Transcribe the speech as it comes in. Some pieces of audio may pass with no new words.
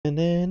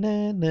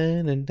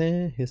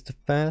Here's the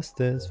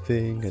fastest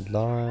thing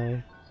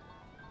alive.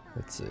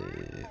 Let's see,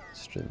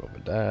 stream over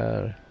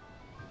there.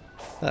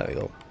 There we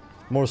go.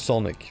 More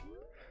Sonic.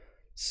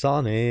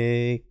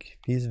 Sonic,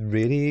 he's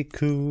really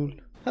cool.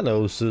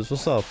 Hello, Sus,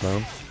 what's up,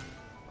 man?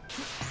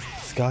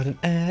 He's got an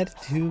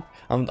attitude.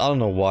 I don't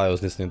know why I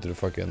was listening to the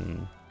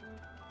fucking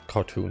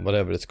cartoon,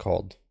 whatever it's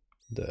called.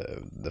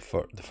 The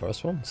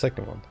first one,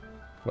 second one,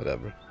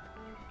 whatever.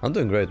 I'm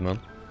doing great, man.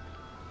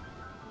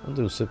 I'm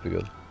doing super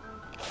good.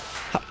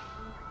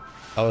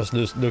 I was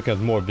looking at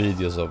more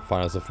videos of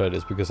Final Fantasy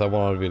Freddy's because I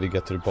want to really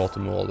get to the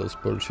bottom of all this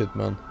bullshit,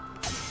 man.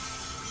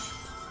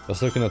 I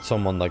was looking at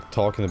someone like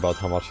talking about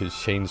how much it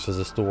changed as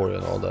a story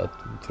and all that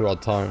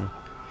throughout time.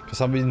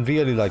 Because I've been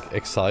really like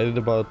excited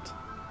about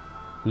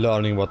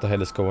learning what the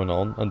hell is going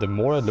on, and the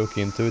more I look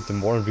into it, the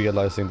more I'm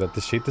realizing that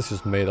the shit is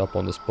just made up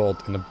on the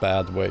spot in a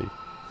bad way.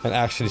 And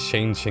actually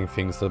changing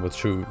things that were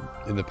true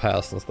in the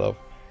past and stuff.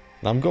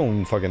 And I'm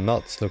going fucking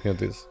nuts looking at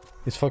this.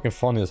 It's fucking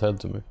funny as hell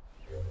to me.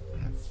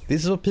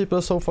 This is what people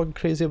are so fucking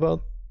crazy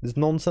about? This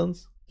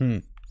nonsense?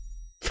 I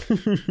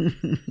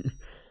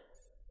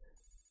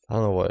don't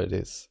know what it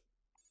is.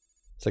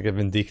 It's like a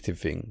vindictive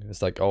thing.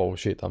 It's like, oh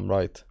shit, I'm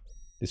right.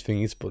 This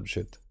thing is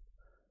bullshit.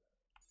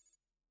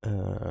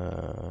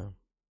 What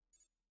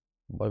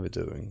are we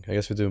doing? I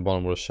guess we're doing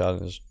one more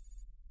challenge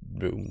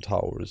room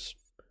towers.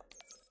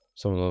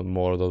 Some of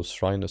more of those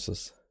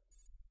shrinesses.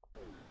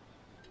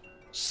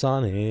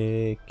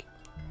 Sonic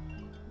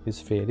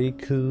is very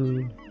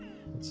cool.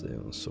 Let's see,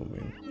 I'll zoom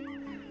in.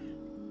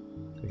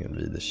 We can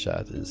read the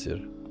chat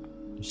easier.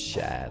 The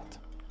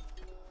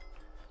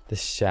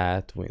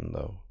chat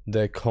window.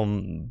 The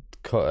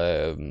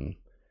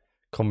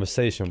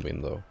conversation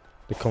window.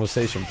 The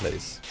conversation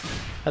place.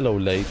 Hello,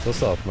 Late.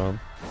 What's up, man?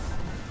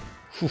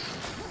 Whew.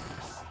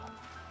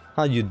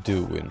 How you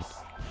doing?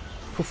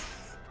 Whew.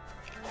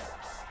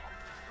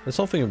 There's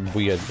something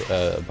weird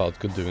about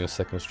doing a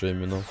second stream,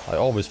 you know. I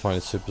always find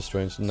it super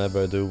strange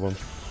whenever I do one.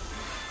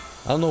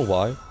 I don't know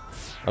why.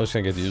 I'm just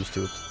gonna get used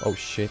to it. Oh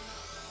shit.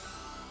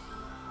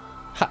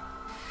 Ha!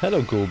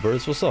 Hello,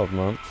 Goobers. What's up,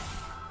 man?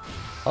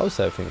 How's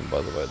everything,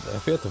 by the way? I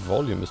feel like the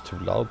volume is too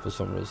loud for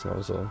some reason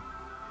also.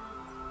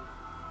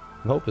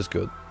 I hope it's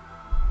good.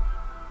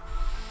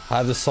 I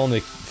have the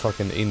Sonic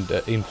fucking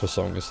intro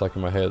song stuck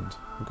in my head,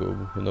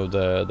 Goob. You know,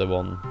 the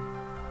one.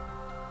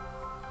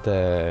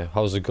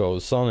 How's it go?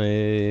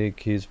 Sonic,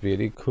 he's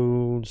really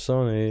cool.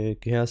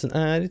 Sonic, he has an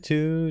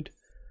attitude.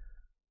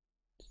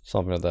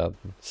 Something like that.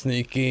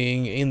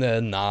 Sneaking in the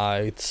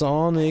night,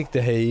 Sonic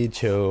the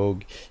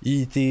Hedgehog,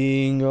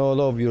 eating all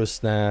of your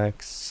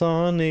snacks.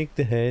 Sonic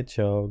the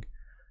Hedgehog,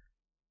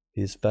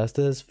 he's fast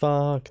as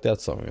fuck. That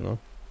song, you know.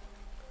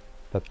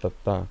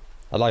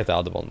 I like the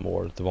other one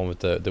more, the one with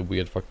the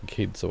weird fucking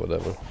kids or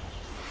whatever.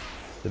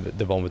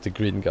 The one with the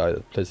green guy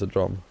that plays the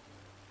drum.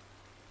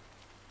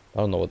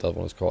 I don't know what that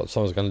one is called.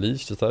 Someone's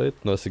Unleashed, is that it?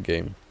 No, it's a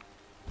game.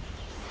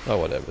 Oh,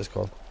 whatever it's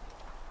called.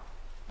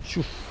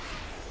 Shoo.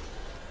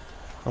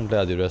 I'm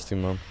glad you're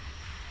resting, man.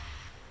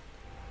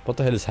 What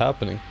the hell is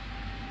happening?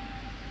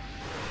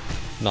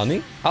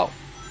 Nani? Ow!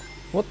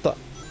 What the?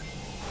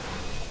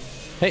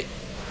 Hey!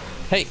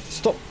 Hey!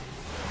 Stop!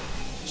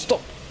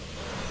 Stop!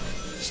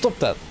 Stop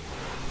that!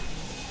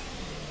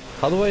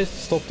 How do I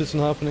stop this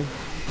from happening?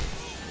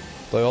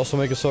 Do I also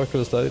make a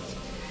circle? Is that it?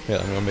 Yeah,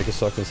 I'm gonna make a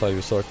circle inside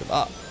your circle.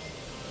 Ah!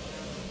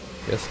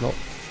 Yes, no.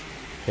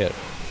 Here.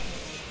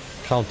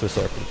 Counter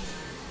circle.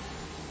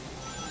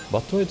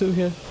 What do I do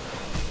here?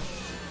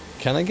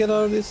 Can I get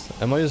out of this?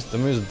 Am I just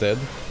dead?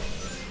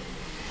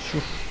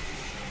 Shoo.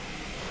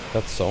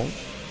 That song?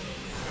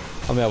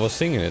 I mean, I was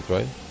singing it,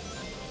 right?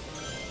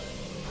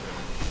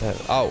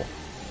 Ow.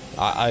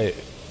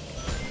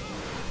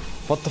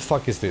 What the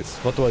fuck is this?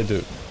 What do I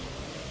do?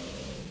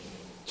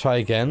 Try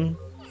again?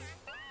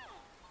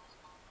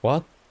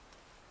 What?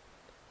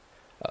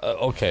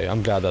 Okay,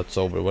 I'm glad that's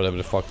over, whatever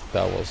the fuck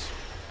that was.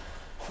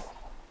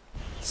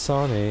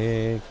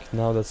 Sonic,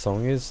 now that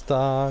song is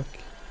stuck.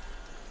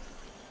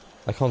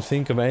 I can't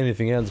think of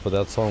anything else but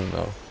that song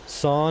now.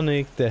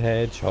 Sonic the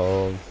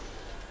Hedgehog.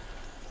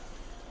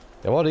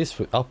 Yeah, what is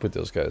up with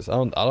those guys? I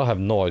don't have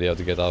no idea how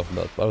to get out of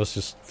that. I was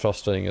just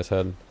frustrating as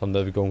hell. I'm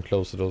never going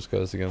close to those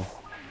guys again.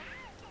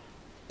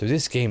 Dude,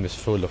 this game is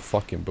full of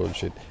fucking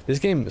bullshit. This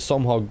game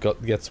somehow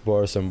gets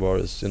worse and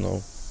worse, you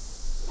know.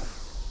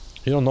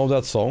 You don't know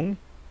that song?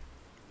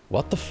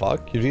 What the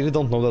fuck? You really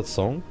don't know that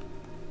song?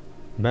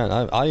 Man,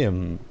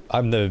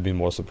 I've never been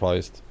more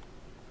surprised.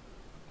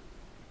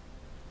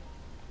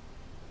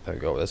 There we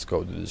go, let's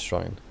go to this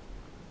shrine.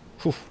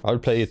 Whew, I'll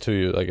play it to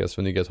you, I guess,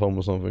 when you get home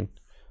or something.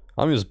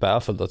 I'm just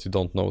baffled that you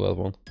don't know that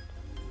one.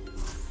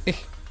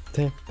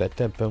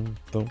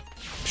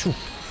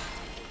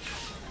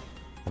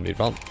 And we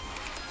run.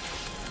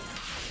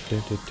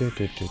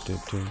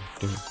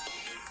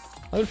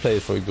 I will play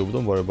it for you, Goob,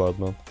 don't worry about it,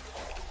 man.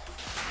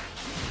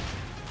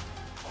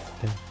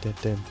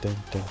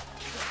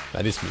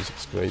 Man, this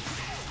music's great.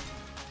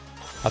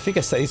 I think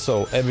I say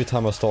so every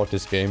time I start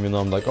this game, you know,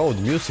 I'm like, oh,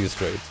 the music is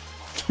great.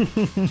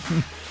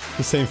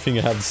 The same thing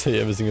I have to say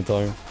every single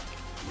time.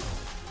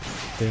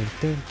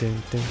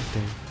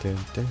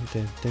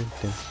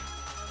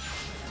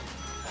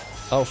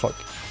 Oh fuck.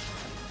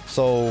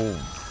 So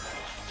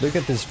look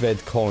at these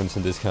red coins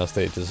in this kind of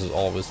stages is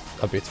always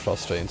a bit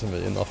frustrating to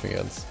me and nothing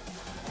else.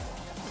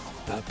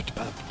 Man,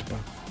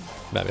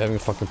 we're having a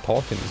fucking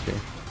party in this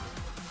game.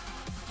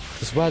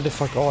 Because where the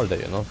fuck are they,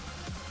 you know?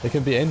 They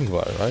can be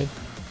anywhere, right?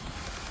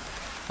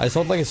 And it's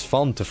not like it's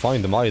fun to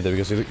find them either,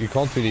 because you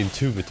can't really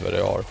intuit where they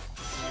are.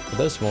 But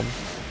there's one.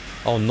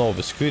 Oh no,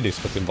 the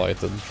Skrillex got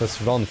invited.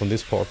 Let's run from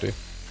this party.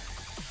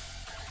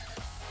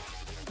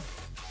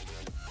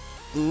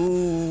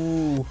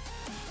 Ooh.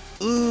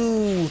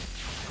 Ooh.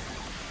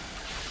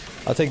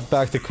 I take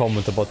back the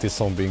comment about this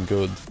song being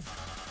good.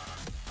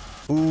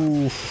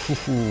 Ooh.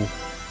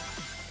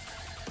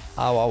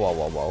 Ow, ow,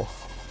 ow, ow, ow.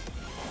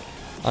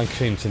 I'm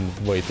cringing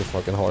way too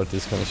fucking hard at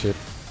this kind of shit.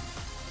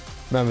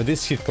 Man, when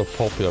this shit got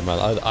popular, man,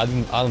 I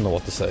don't know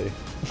what to say.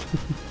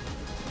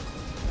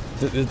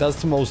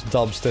 That's the most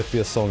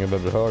dubsteppiest song I've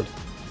ever heard.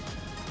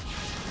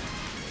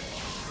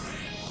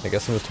 I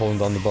guess I'm just holding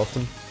down the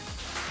button.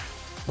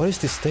 What is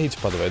this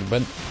stage, by the way?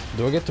 When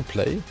do I get to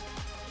play?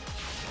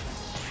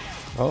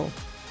 Oh.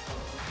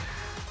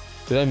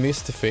 Did I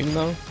miss the thing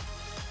now?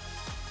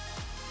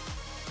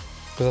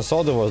 Because I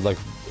saw there was like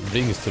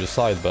rings to the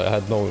side, but I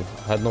had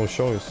no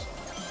choice.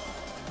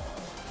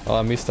 Oh,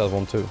 I missed that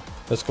one too.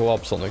 Let's go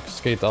up, Sonic.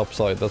 Skate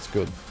upside, that's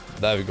good.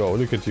 There we go,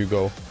 look at you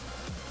go.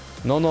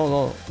 No, no,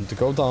 no, to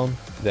go down.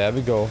 There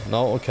we go.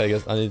 No, okay, I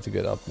guess I need to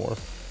get up more.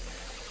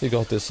 You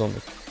got this,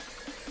 Sonic.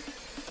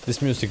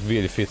 This music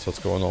really fits what's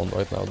going on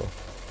right now, though.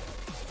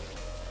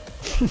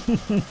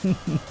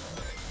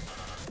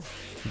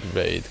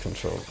 Great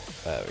control.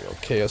 There we go.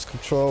 Chaos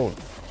control.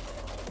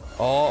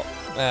 Oh,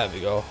 there we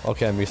go.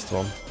 Okay, I missed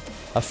one.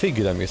 I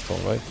figured I missed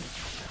one, right?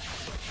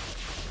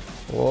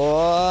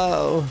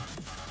 Whoa.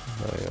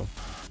 There we go.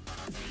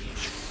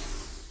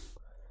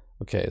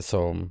 Okay,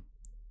 so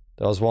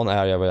there was one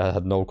area where I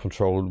had no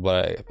control,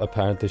 where I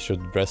apparently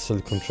should wrestle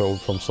control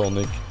from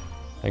Sonic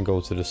and go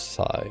to the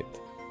side.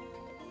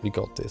 We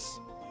got this.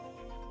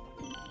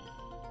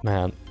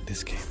 Man,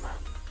 this game, man.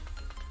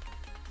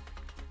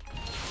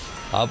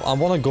 I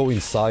wanna go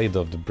inside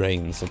of the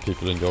brains so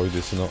people enjoy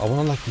this, you know. I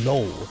wanna like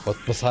know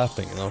what's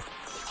happening, you know.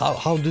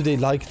 How do they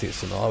like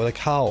this, you know? Like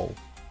how?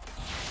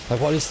 Like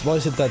what is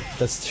it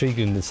that's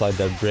triggering inside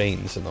their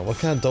brains, you know? What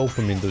kind of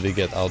dopamine do they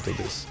get out of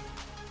this?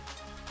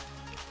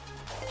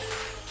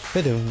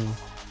 Da-doom.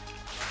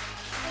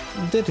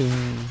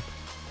 Da-doom.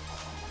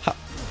 Ha.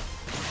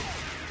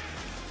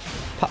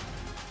 Ha.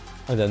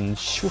 And then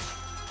shoof.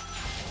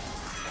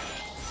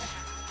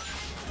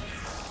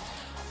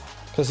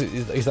 Because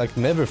it's like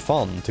never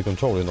fun to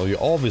control, you know. You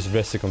always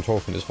wrest the control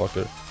from this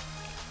fucker.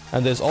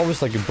 And there's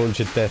always like a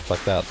bullshit death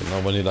like that, you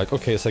know, when you're like,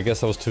 okay, so I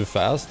guess I was too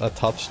fast. I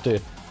touched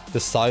the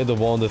side of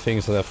one of the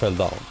things and I fell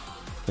down.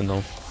 You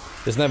know?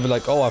 It's never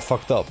like, oh, I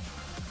fucked up.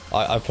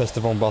 I pressed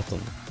the wrong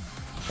button.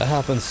 That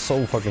happens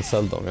so fucking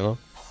seldom, you know?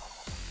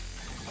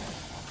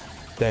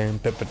 There we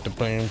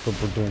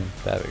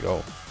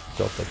go.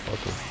 Got that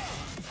fucker.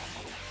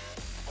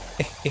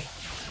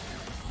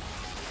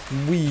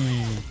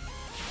 Wee.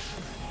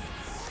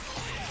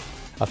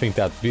 I think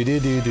that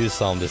do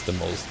sound is the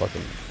most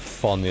fucking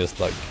funniest,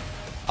 like,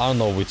 I don't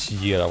know which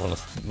year I want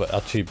to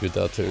attribute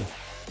that to.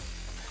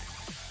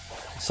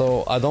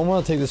 So I don't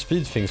want to take the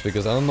speed things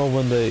because I don't know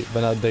when they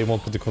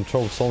want me to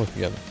control Sonic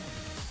again.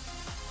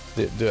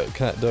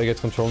 Do I get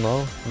control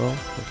now? No?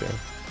 Okay.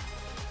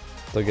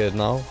 Do I get it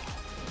now?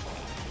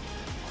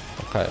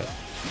 Okay.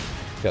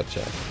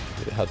 Gotcha.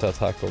 You had to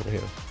attack over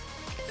here.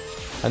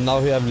 And now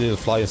we have a little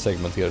flying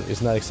segment here.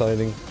 Isn't that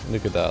exciting?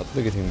 Look at that.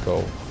 Look at him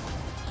go.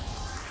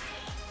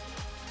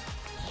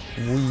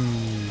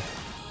 Whee.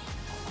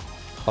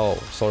 Oh,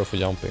 sorry for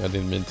jumping. I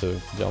didn't mean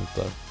to jump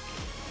there.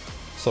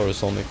 Sorry,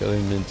 Sonic. I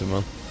didn't mean to,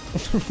 man.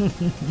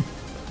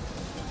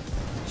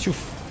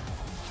 Shoof.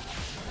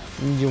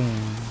 Yum.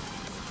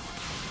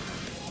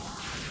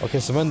 Okay,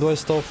 so when do I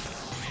stop?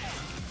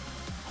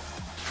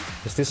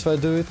 Is this where I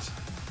do it?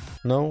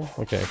 No?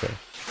 Okay, okay.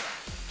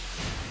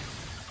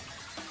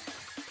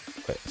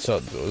 Okay, so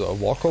do I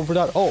walk over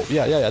that? Oh,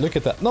 yeah, look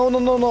at that. No, no,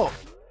 no, no!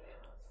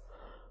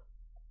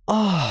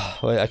 Ah,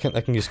 wait, I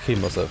can just kill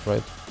myself,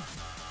 right?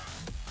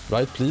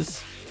 Right,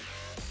 please?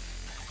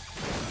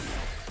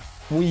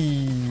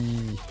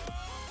 Wee.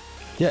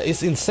 Yeah,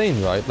 it's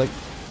insane, right? Like,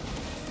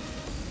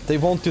 they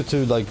want you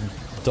to, like,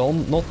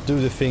 not do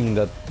the thing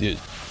that you...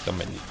 I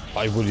mean,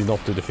 why would you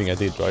not do the thing I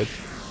did, right?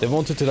 They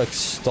want you to, like,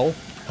 stop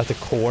at the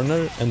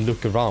corner and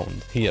look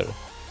around, here.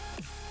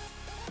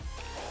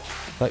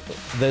 Like,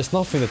 there's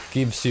nothing that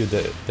gives you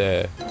the...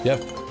 Yep,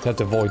 you have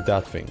to avoid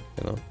that thing,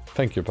 you know?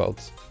 Thank you,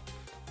 pals.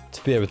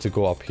 To be able to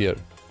go up here.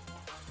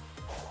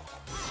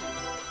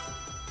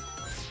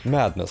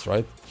 Madness,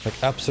 right?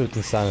 Like absolute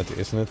insanity,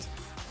 isn't it?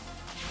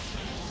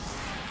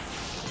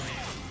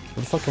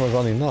 What the fuck am I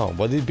running now?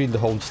 Why did you build the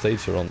whole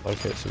stage around?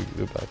 Okay, so we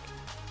go back.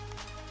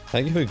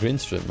 Thank you for the green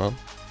stream, man.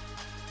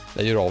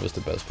 Yeah, you're always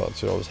the best,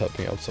 pals. You're always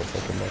helping out so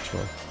fucking much,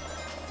 man.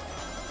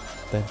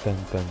 Bang,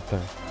 bang, bang,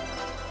 bang.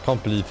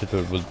 Can't believe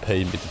people would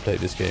pay me to play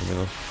this game, you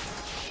know.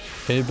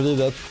 Can you believe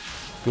that?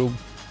 Go.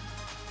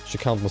 Should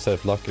count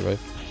myself lucky, right?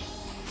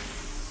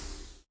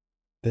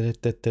 And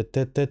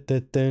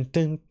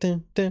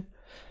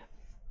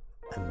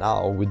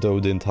now we do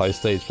the entire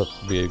stage, but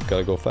we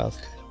gotta go fast.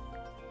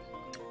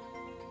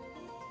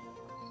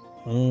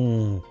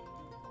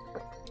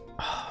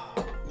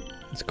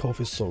 This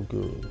coffee is so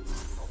good.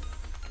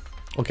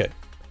 Okay.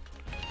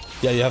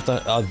 Yeah, you have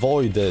to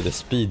avoid the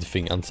speed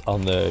thing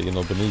on the, you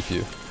know, beneath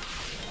you.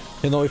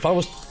 You know, if I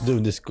was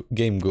doing this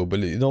game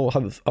globally, you know,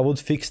 I would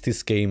fix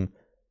this game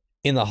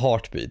in a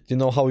heartbeat. You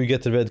know how you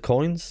get the red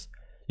coins?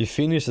 You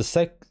finish a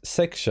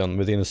section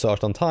within a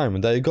certain time,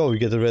 and there you go, you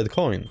get a red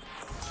coin.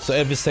 So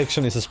every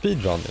section is a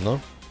speed run, you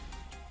know?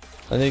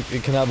 And you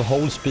can have a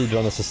whole speed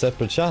run as a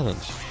separate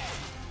challenge.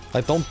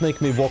 Like, don't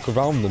make me walk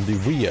around and be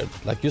weird.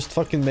 Like, just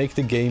fucking make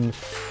the game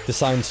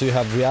designed so you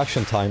have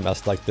reaction time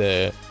as like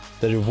the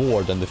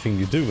reward and the thing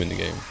you do in the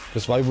game.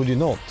 Because why would you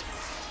not?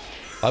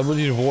 Why would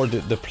you reward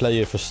the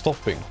player for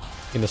stopping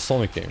in a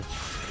Sonic game?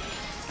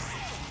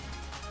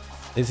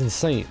 It's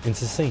insane.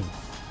 It's insane.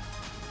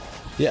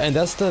 Yeah, and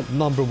that's the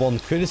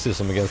 #1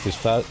 criticism against this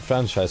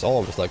franchise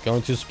always. Like,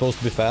 aren't you supposed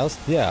to be fast?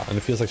 Yeah, and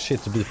it feels like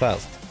shit to be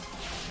fast.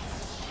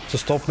 So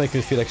stop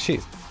making it feel like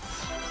shit.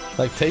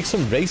 Like, take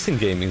some racing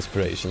game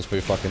inspirations for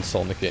your fucking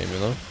Sonic game, you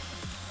know?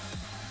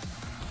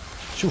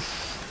 Shoof.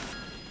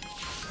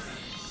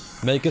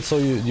 Make it so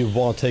you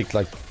want to take,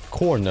 like,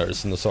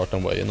 corners in a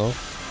certain way, you know?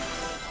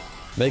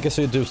 Make it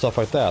so you do stuff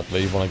like that,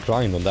 where you want to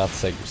grind on that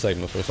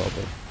segment, for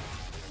example.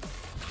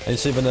 And you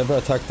see, whenever I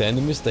attack the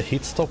enemies, the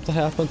hit stop that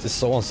happens is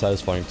so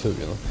unsatisfying too,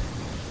 you know?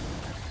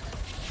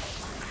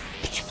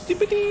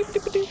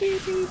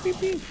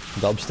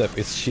 Dubstep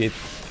is shit.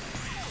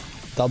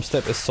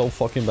 Dubstep is so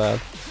fucking bad.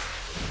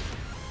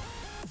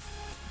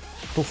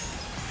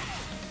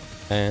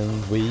 Poof.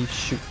 And we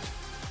shoot.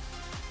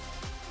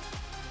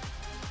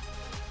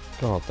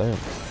 God damn.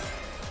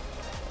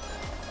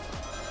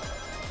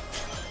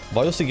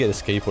 Why does he get a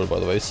skateboard, by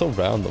the way? It's so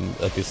random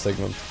at this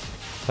segment.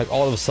 Like,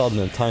 all of a sudden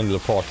in a tiny little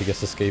part he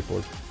gets a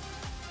skateboard.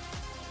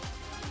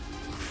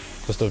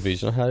 Because the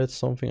original had it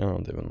something? I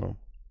don't even know.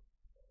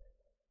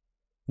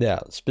 Yeah,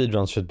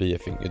 speedruns should be a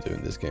thing you do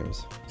in these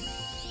games.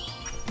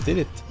 Did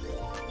it?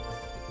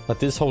 But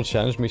this whole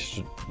challenge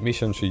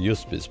mission should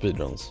just be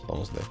speedruns,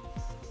 honestly.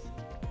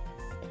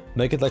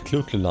 Make it like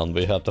Klukleland,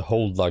 where you have to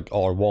hold like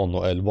R1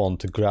 or L1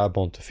 to grab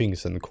onto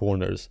things in the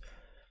corners.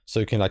 So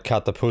you can like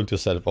catapult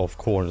yourself off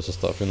corners and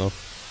stuff, you know?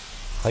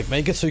 Like,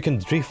 make it so you can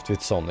drift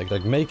with Sonic.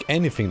 Like, make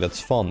anything that's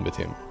fun with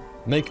him.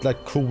 Make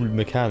like cool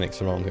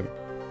mechanics around him.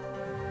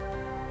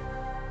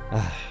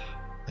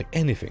 Like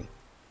anything.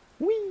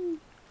 Whee!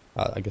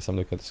 I guess I'm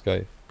looking at the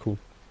sky. Cool.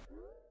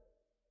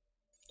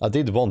 I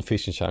did one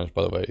fishing challenge,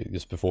 by the way,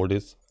 just before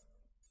this.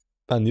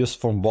 And just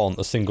from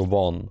a single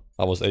one,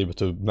 I was able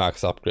to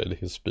max upgrade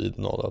his speed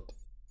and all that.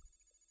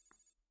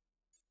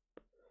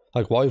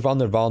 Like, why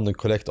run around and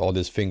collect all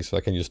these things so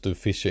I can just do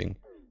fishing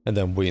and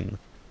then win?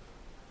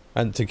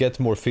 And to get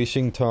more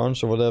fishing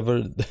turns or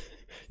whatever,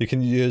 you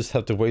just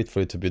have to wait for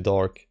it to be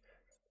dark.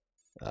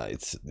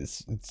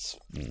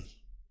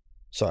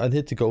 So I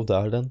need to go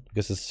there then,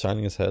 because it's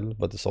shining as hell,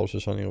 but it's also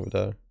shining over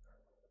there.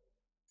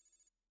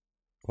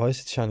 Why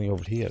is it shining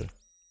over here?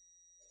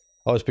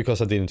 Oh, it's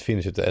because I didn't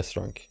finish it the S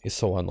rank. It's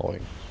so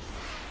annoying.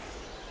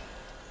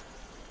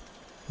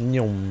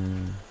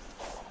 Nyom.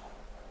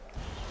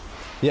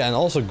 Yeah, and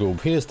also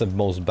Goob, here's the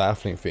most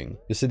baffling thing.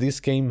 You see, this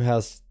game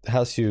has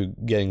you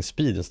getting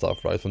speed and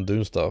stuff, right, from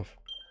doing stuff.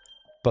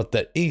 But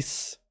there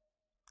is,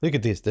 look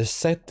at this, there's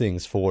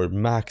settings for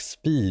max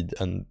speed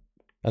and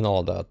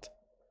all that.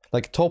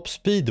 Like, top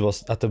speed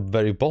was at the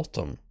very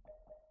bottom.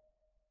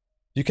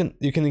 You can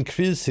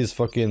increase his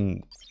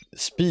fucking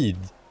speed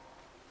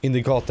in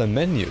the goddamn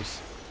menus.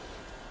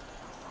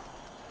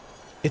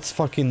 It's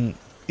fucking,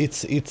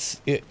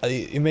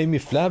 it made me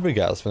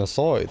flabbergasted when I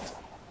saw it.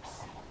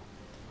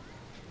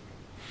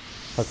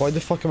 Like, why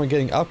the fuck am I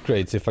getting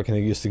upgrades if I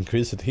can just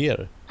increase it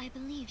here? I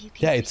believe you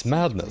can. Yeah, it's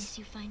madness.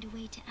 You find a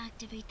way to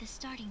activate the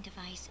starting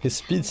device. His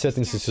speed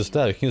settings is just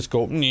there. You can just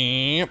go,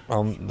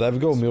 there we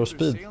go, more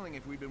speed.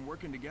 If we'd been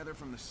working together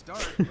from the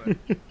start, but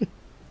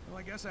well,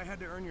 I guess I had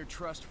to earn your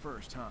trust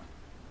first,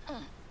 huh?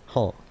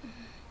 Huh.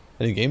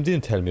 And the game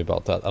didn't tell me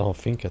about that. I don't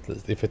think, at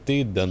least. If it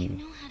did, then you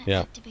know how to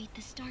yeah. activate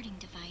the starting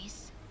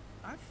device.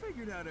 I've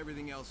figured out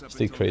everything else up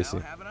Still until crazy.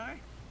 now, haven't I?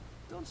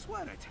 Don't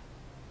sweat it.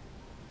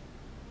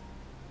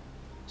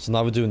 So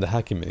now we're doing the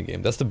hacking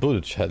minigame. That's the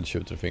bullet hell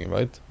shooter thing,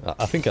 right?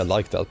 I think I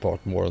like that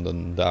part more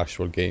than the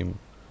actual game,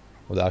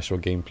 or the actual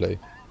gameplay.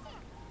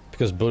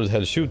 Because bullet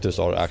hell shooters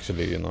are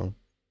actually, you know,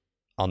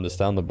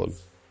 understandable.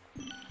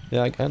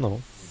 Yeah, I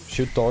know.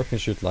 Shoot dark and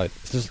shoot light.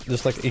 It's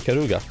just like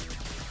Ikaruga.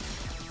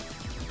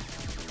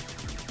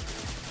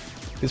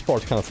 This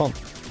part's kind of fun.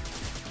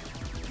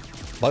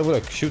 Why would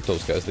I shoot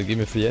those guys? They give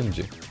me free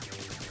energy.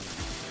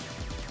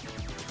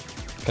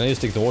 Can I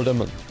just ignore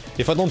them?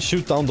 If I don't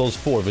shoot down those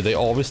 4, will they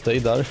always stay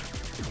there?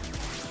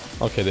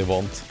 Okay, they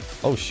won't.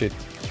 Oh shit.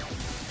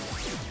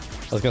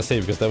 I was gonna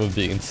say, because that would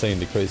be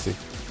insanely crazy.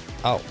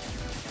 Ow.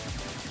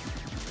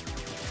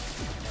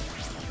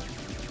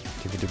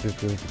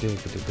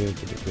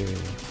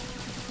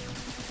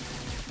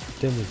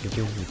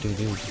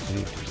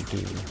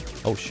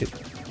 Oh shit.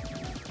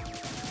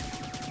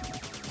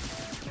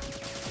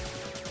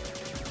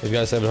 If you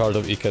guys ever heard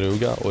of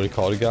Ikaruga or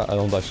Ikarga, I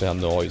don't actually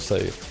know how you say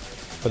it.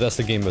 But that's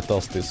the game that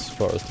does this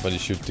first, when you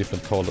shoot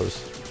different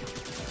colors.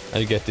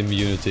 And you get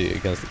immunity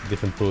against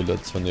different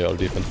bullets when they are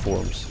different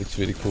forms. It's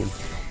really cool.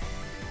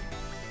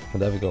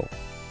 And there we go.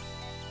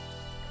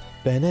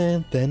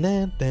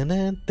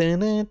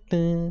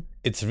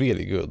 It's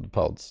really good,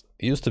 Pouts.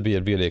 It used to be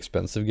a really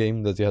expensive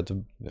game that you had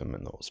to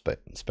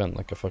spend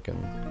like a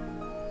fucking...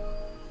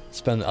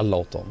 spend a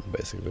lot on,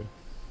 basically.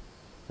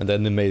 And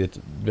then they made it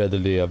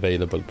readily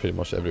available pretty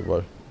much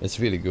everywhere. It's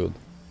really good.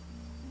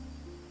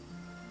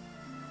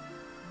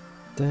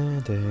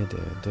 I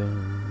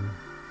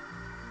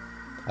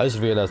just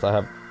realized I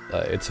have...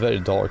 it's very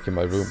dark in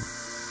my room.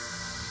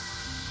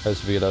 I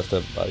just realized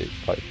that I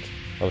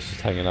was just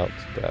hanging out.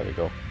 There we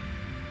go.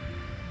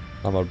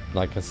 Now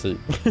I can see.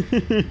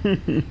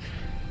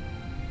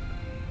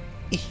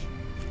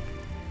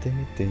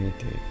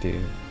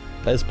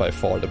 That's by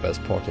far the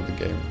best part of the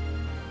game.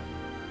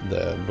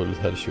 The bullet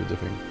hell shooter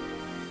thing.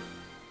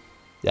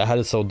 Yeah, I had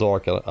it so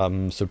dark,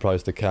 I'm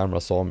surprised the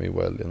camera saw me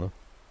well, you know.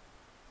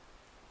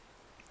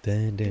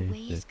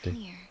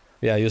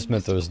 Yeah, I just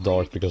meant it was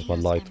dark because my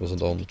light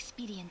wasn't on.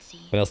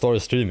 When I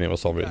started streaming, it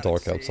was already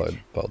dark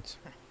outside, but...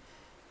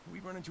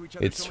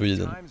 It's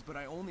Sweden.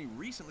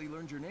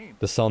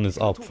 The sun is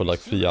up for like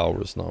 3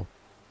 hours now.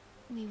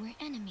 We were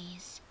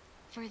enemies.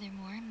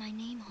 Furthermore, my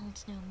name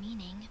holds no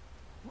meaning.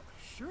 Well,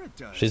 sure it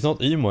does. She's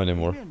not emo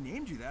anymore. Man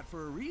named you that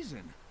for a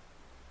reason.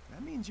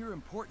 That means you're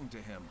important to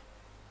him.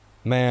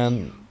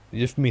 Man,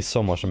 you've missed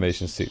so much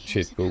amazing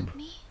shit, Goob.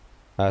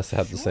 I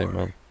have to say,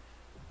 man.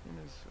 In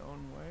his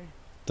own way.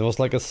 There was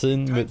like a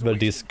scene where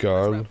this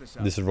girl,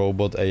 this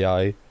robot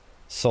AI,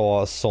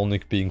 saw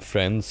Sonic being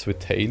friends with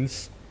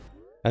Tails.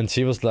 And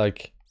she was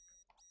like,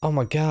 oh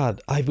my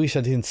god, I wish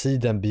I didn't see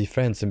them be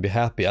friends and be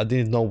happy. I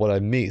didn't know what I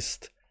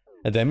missed.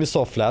 And then we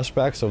saw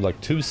flashbacks of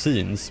like 2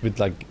 scenes with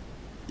like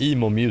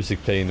emo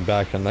music playing in the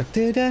background, like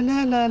la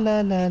la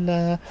la la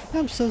la,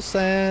 I'm so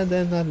sad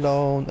and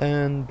alone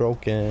and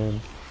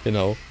broken, you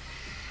know.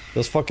 It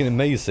was fucking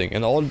amazing.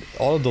 And all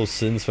of those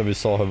scenes when we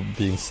saw her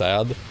being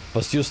sad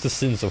was just the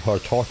scenes of her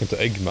talking to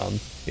Eggman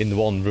in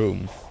one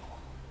room.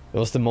 It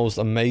was the most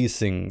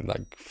amazing,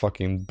 like,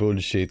 fucking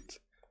bullshit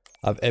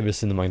I've ever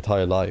seen in my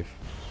entire life.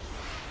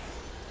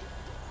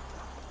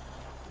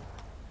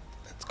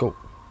 Let's go.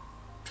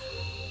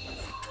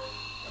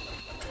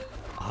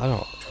 I don't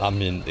know. I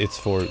mean, it's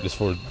for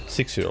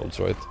 6-year-olds,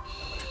 right?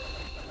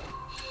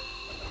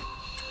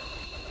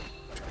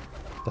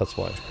 That's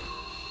why.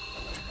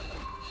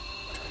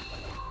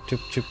 Choop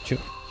choop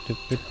choop. Doop,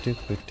 doop, doop,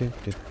 doop, doop,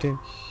 doop, doop.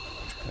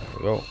 There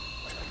we go.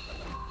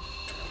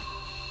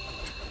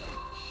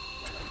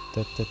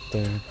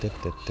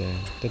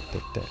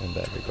 And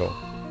there we go.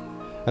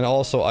 And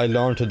also, I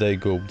learned today,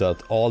 Goob,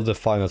 that all the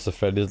Final Fantasy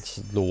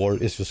Freddy's lore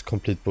is just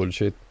complete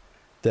bullshit.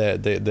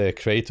 The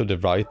creator, the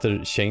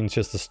writer,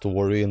 changes the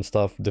story and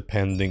stuff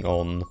depending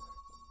on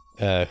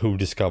who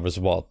discovers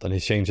what, and he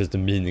changes the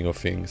meaning of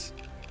things.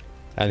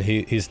 And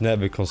he's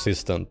never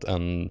consistent,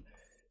 and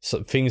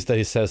so things that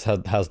he says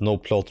has no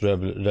plot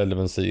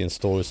relevancy in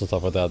stories and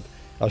stuff like that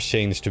are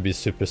changed to be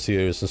super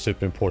serious and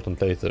super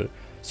important later.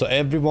 So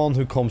everyone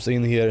who comes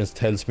in here and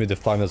tells me the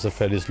Final Fantasy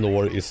Freddy's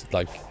lore is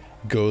like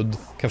good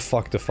can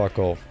fuck the fuck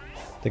off.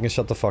 They can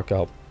shut the fuck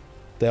up.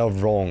 They are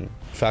wrong,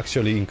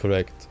 factually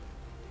incorrect.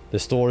 The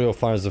story of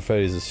Final Fantasy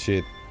Freddy's is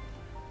shit.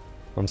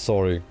 I'm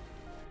sorry.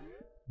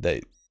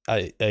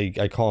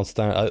 I can't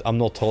stand. I'm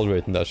not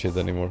tolerating that shit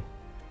anymore.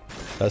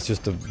 That's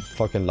just a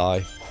fucking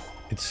lie.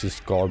 It's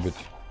just garbage.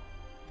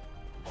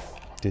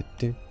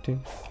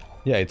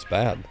 Yeah, it's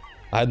bad.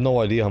 I had no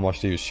idea how much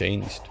they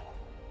changed.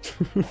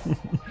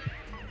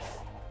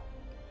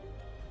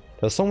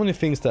 There's so many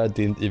things that I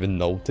didn't even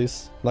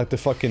notice. Like the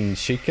fucking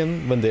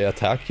chicken, when they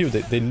attack you,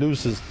 they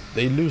lose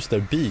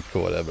their beak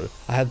or whatever.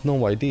 I had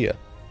no idea.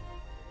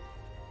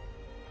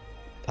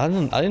 I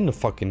didn't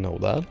fucking know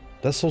that.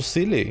 That's so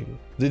silly.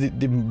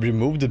 They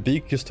removed the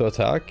beak just to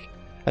attack.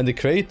 And the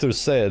creator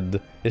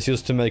said it's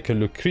just to make her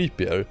look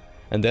creepier.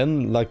 And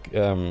then like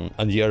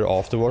a year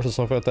afterwards or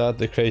something like that,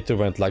 the creator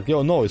went like,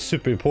 yo, no, it's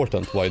super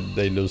important why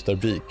they lose their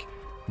beak.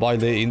 While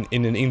they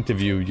in an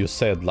interview you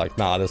said like,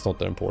 nah, that's not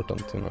that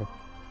important, you know.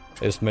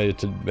 It's made it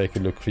to make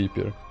it look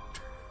creepier.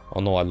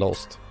 Oh no, I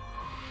lost.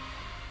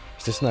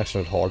 Is this an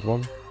actual hard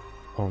one?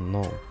 Oh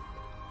no.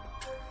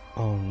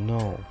 Oh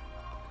no.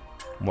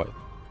 Wait.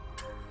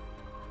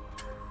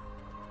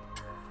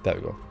 There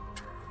we go.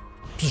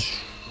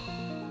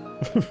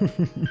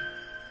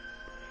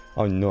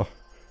 Oh no.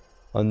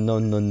 Oh no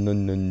no no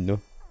no no.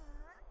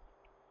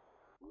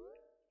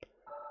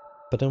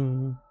 But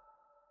I'm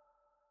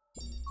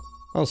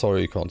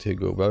sorry you can't hear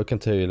Go, but I can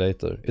tell you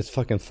later. It's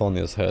fucking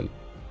funny as hell.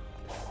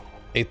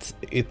 I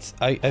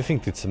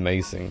think it's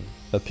amazing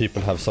that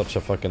people have such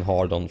a fucking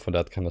hard on for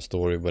that kind of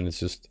story when it's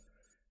just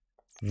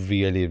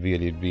really,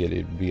 really,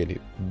 really, really,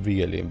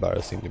 really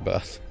embarrassingly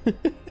bad.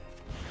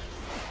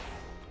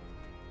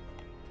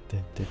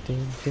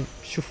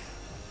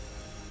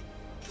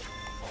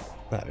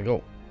 There we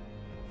go.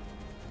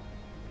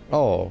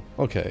 Oh,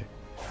 okay.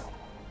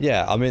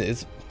 Yeah, I mean,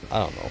 it's, I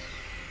don't know.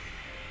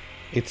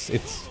 It's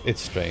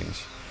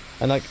strange.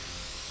 And like,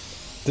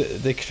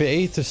 the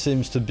creator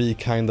seems to be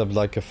kind of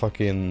like a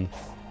fucking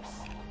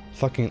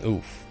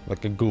oof,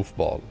 like a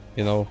goofball,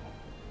 you know?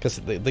 Because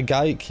the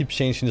guy keeps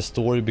changing the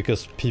story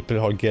because people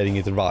are getting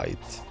it right.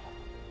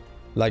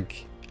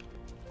 Like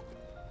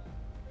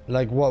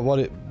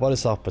what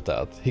is up with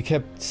that? He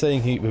kept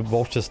saying he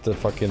watches the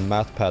fucking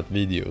MatPat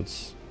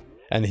videos,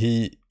 and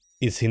he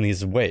is in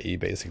his way,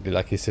 basically,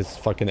 like he's his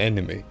fucking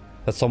enemy.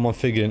 That someone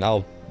figuring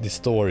out the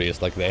story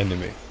is like the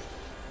enemy.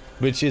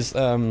 Which is,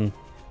 I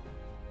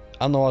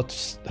don't know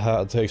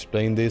how to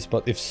explain this,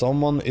 but if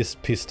someone is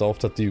pissed off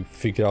that you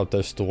figure out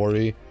their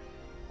story,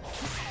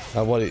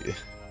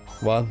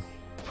 what?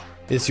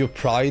 Is your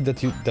pride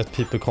that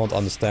people can't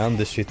understand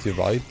the shit you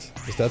write?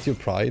 Is that your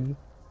pride?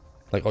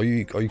 Like, are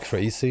you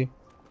crazy?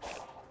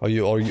 Are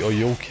you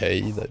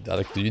okay?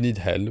 Like, do you need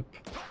help?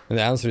 And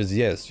the answer is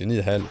yes, you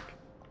need help.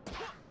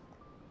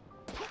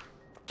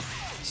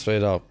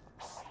 Straight up.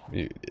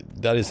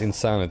 That is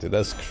insanity.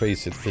 That's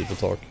crazy that people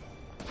talk.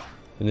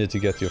 You need to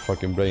get your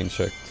fucking brain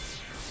checked.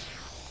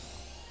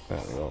 There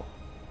we go.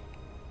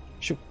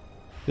 Shoot.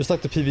 Just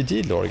like the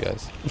PvD lore,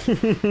 guys.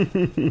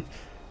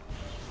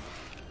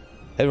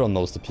 Everyone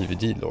knows the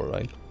PvD lore,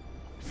 right?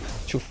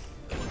 Shoof.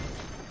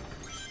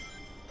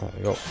 There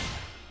we go.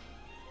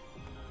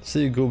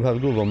 See you, Goob. Have a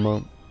good one,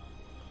 man.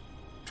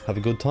 Have a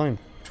good time.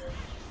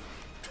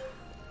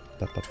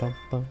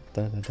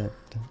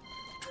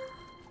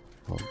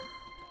 One,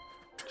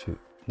 two.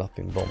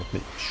 Nothing wrong with me.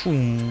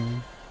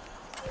 Shoom.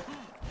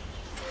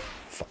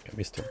 Fuck, I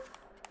missed him.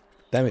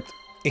 Damn it.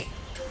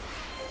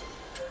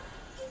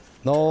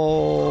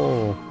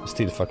 No.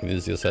 Still fucking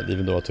easy as hell,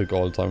 even though I took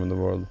all the time in the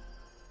world.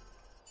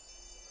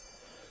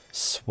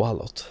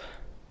 Swallowed.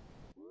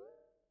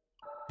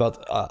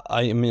 But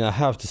I mean, I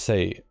have to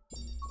say,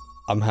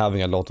 I'm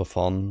having a lot of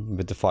fun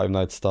with the Five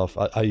Nights stuff.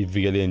 I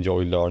really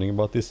enjoy learning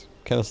about this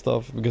kind of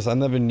stuff, because I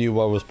never knew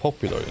what was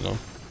popular, you know.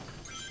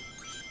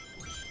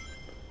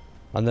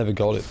 I never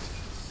got it.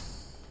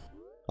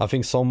 I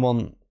think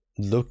someone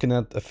looking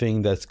at a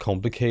thing that's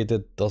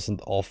complicated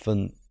doesn't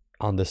often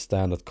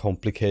understand that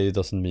complicated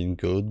doesn't mean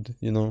good,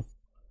 you know.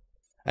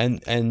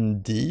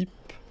 And deep,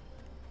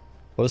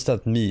 what does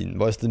that mean?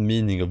 What is the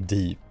meaning of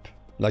deep?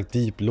 Like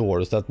deep lore,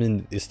 does that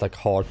mean it's like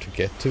hard to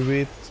get to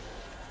it?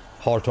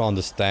 Hard to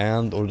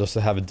understand? Or does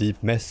it have a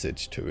deep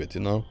message to it,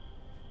 you know?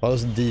 What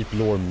does deep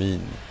lore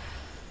mean?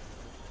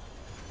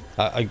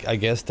 I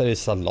guess there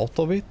is a lot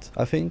of it,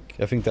 I think.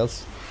 I think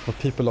that's what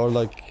people are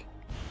like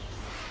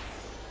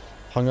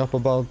hung up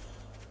about.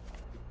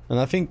 And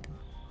I think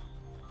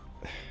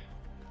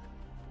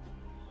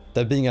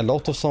there being a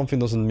lot of something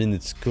doesn't mean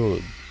it's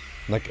good.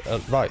 Like,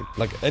 right,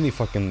 like any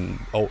fucking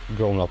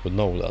grown up would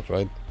know that,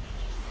 right?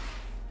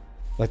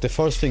 Like the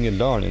first thing you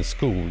learn in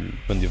school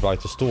when you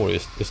write a story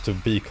is to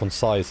be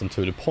concise and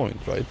to the point,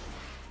 right?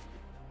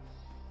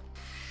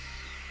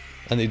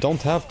 And it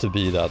don't have to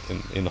be that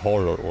in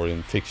horror or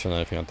in fiction or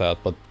anything like that,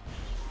 but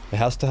it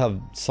has to have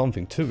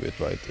something to it,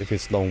 right? If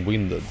it's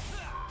long-winded.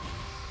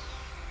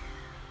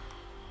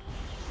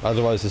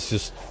 Otherwise it's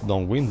just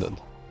long-winded.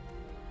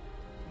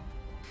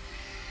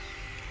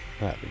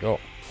 There we go.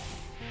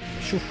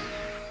 Shoo.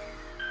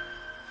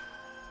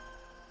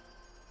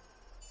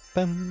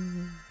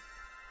 Bam.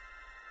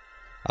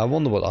 I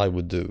wonder what I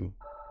would do,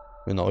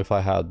 you know, if I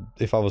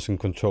was in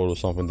control of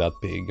something that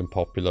big and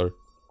popular.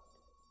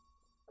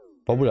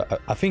 What would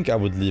I think I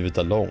would leave it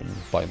alone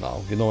by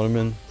now, you know what I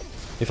mean?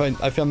 If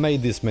I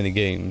made this many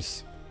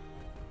games,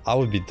 I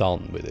would be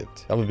done with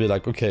it. I would be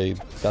like, okay,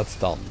 that's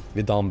done.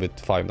 We're done with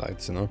Five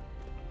Nights, you know?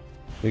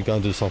 We're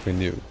gonna do something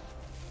new.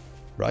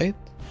 Right?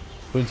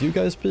 Wouldn't you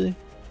guys be?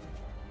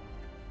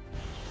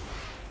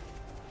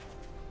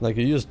 Like,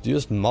 you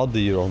just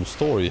muddy your own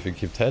story if you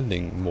keep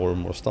telling more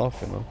and more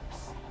stuff, you know?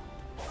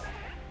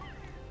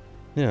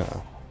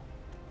 Yeah.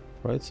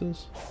 Right,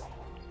 sis?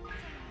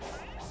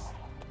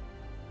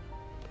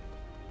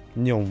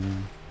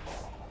 Nyom.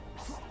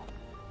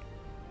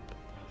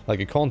 Like,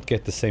 you can't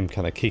get the same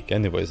kind of kick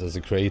anyways as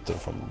a creator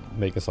from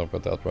making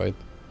something like that, right?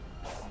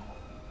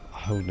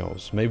 Who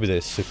knows? Maybe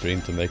they're super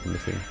into making the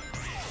thing.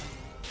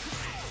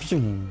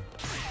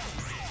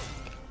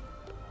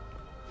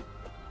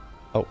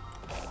 Oh.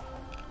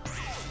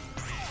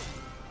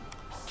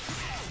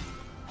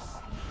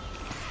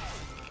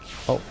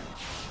 Oh.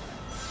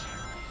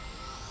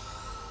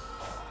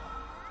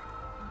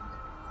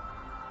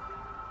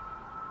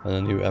 And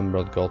a new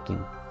emerald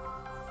gotten.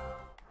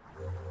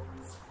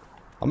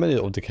 How many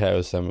of the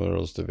chaos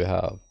emeralds do we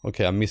have?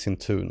 Okay, I'm missing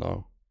 2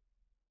 now.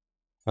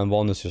 And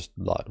one is just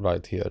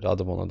right here. The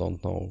other one I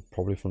don't know.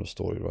 Probably from the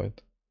story,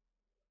 right?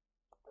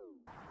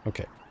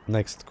 Okay,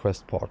 next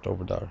quest part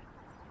over there.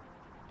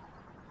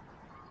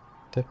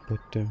 The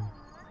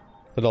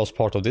last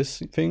part of this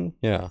thing?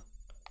 Yeah.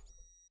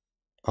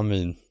 I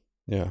mean,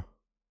 yeah.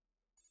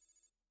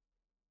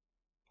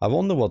 I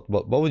wonder what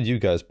would you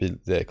guys be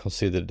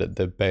consider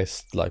the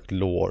best like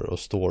lore or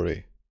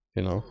story,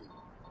 you know?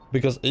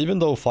 Because even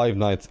though Five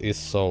Nights is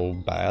so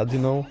bad, you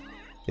know,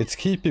 it's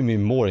keeping me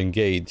more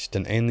engaged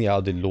than any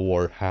other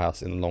lore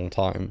has in a long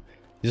time.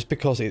 Just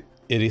because it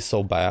is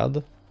so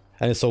bad,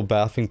 and it's so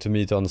baffling to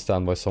me to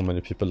understand why so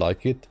many people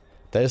like it,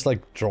 that is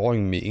like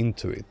drawing me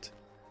into it,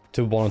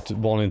 to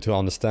wanting to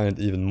understand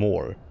it even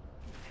more,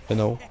 you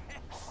know?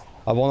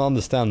 I want to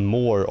understand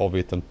more of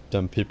it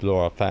than people who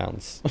are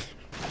fans.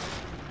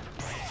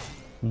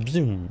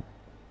 Zoom.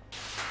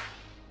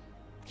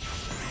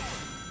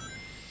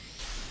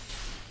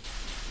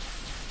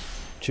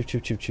 Choo choo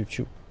choo choo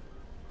choo.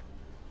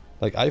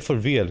 Like I for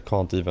real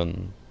can't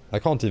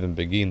even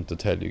begin to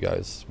tell you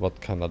guys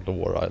what kind of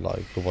lore I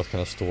like or what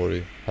kind of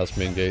story has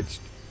me engaged.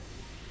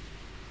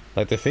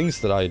 Like the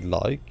things that I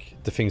like,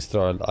 the things that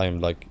I'm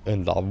like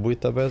in love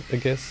with, I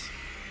guess,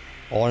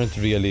 aren't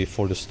really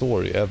for the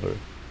story ever.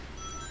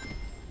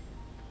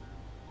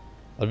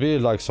 I really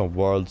like some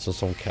worlds and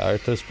some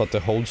characters, but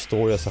the whole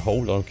story as a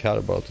whole I don't care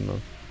about, you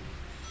know.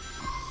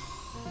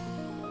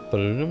 But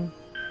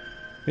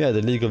yeah,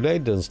 the League of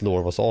Legends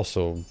lore was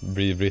also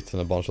rewritten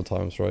a bunch of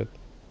times, right?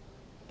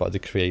 By the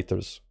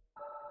creators.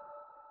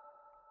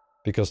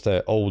 Because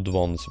the old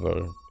ones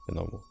were, you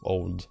know,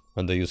 old,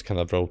 and they just kind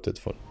of wrote it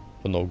for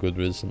no good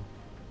reason.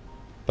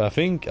 But I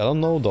think, I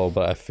don't know though,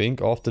 but I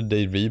think after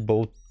they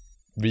rebooted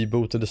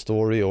the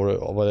story or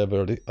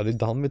whatever, are they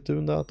done with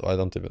doing that? Or I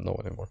don't even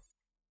know anymore.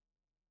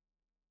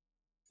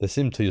 They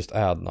seem to just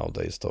add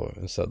nowadays though,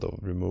 instead of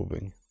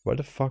removing. Where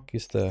the fuck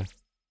is the...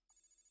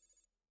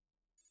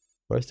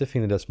 Where's the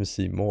thing that lets me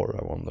see more,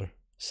 I wonder?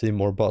 See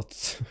more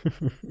butts.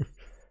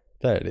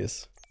 There it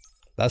is.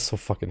 That's so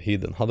fucking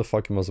hidden. How the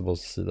fuck am I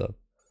supposed to see that?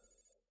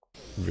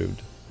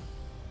 Rude.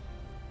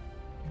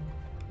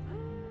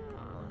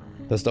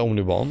 That's the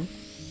only one?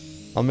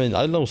 I mean,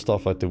 I know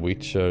stuff like The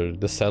Witcher,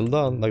 the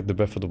Zelda, like the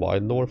Breath of the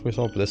Wild lore for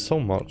example. There's so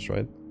much,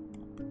 right?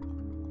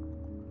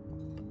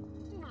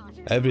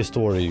 Every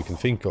story you can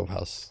think of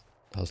has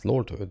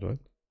lore to it, right?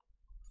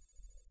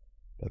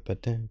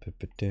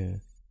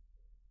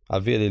 I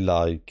really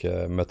like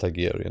Metal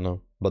Gear, you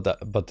know,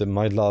 but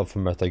my love for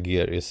Metal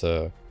Gear is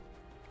I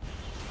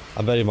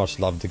very much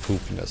love the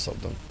goofiness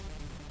of them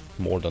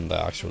more than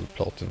the actual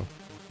plot, you know.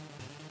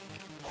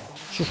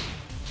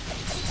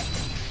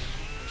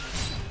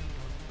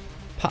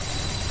 Pa.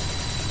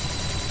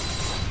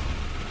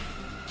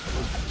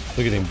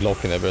 Look at him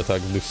blocking every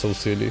attack, it looks so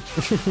silly.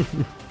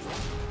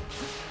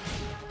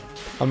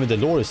 I mean, the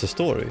lore is the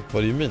story.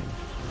 What do you mean?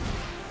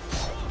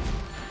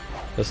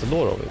 That's the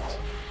lore of it.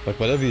 Like,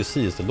 whatever you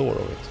see is the lore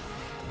of it.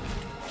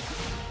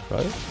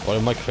 Right? Or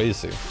am I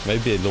crazy?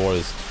 Maybe lore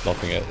is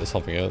something else.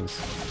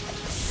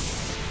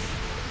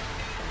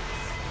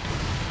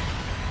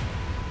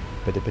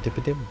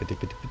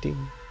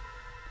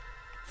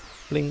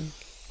 Bling.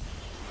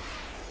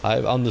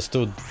 I've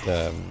understood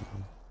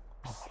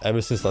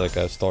ever since like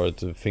I started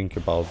to think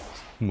about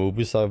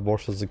movies I've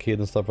watched as a kid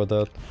and stuff like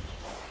that,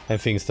 and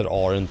things that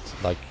aren't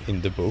like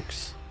in the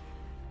books.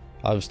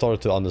 I've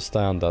started to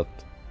understand that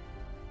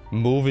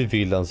movie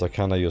villains are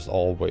kind of just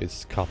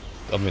always cut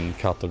and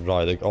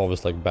dry, like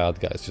always like bad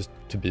guys just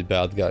to be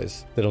bad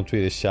guys. They don't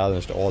really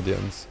challenge the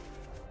audience,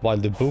 while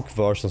the book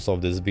versions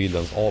of these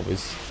villains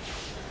always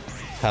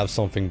have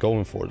something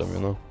going for them, you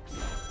know.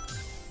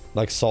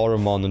 Like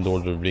Saruman in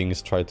Lord of the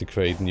Rings tried to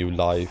create new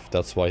life,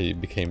 that's why he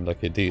became like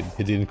he did.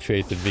 He didn't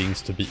create the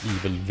rings to be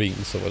evil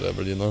rings or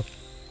whatever, you know.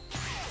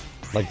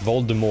 Like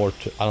Voldemort,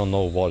 I don't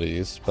know what he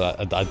is,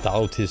 but I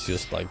doubt he's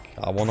just like,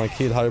 I wanna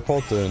kill Harry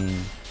Potter and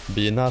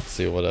be a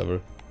Nazi or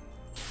whatever.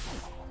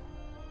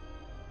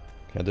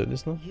 Can I do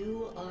this now?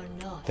 You are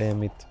not.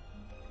 Damn it.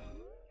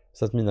 Does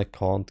that mean I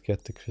can't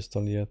get the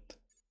crystal yet?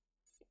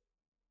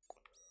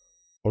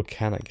 Or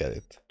can I get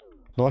it?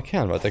 No, I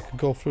can, right? I could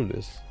go through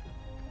this,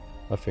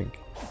 I think.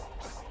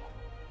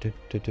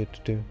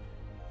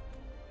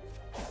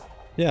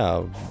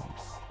 Yeah,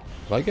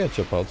 I get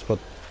your parts, but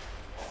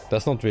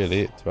that's not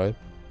really it, right?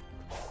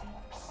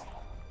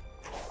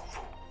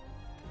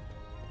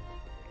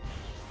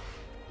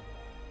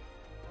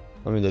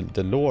 I mean,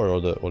 the lore or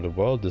the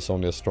world is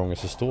only as strong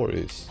as the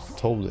story is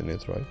told in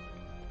it, right?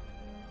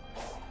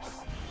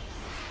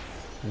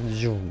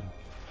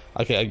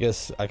 Okay, I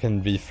guess I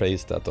can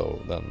rephrase that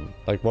though. Then,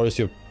 like, what is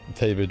your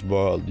favorite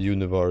world,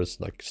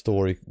 universe, like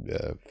story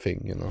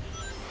thing? You know,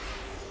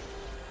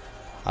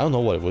 I don't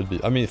know what it would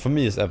be. I mean, for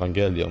me, it's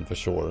Evangelion for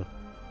sure.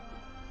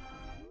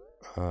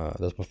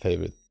 That's my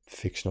favorite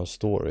fictional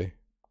story.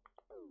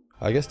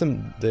 I guess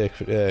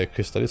the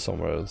crystal is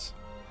somewhere else.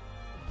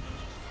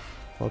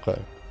 Okay.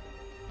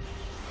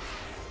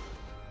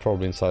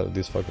 Probably inside of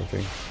this fucking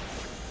thing.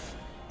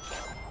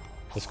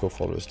 Let's go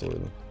follow the story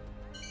then.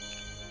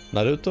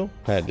 Naruto?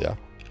 Hell yeah.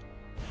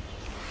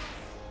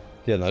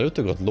 Yeah,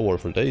 Naruto got lore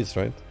for days,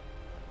 right?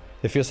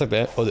 It feels like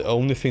the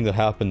only thing that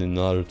happened in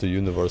the Naruto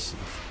universe,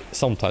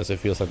 sometimes it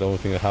feels like the only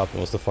thing that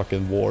happened was the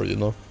fucking war, you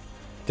know?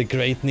 The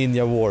Great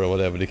Ninja War or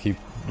whatever they keep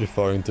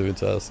referring to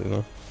it as, you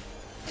know?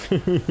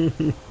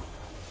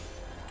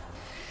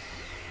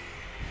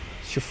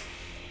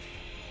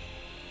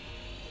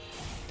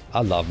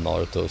 I love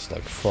Naruto's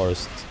like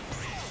first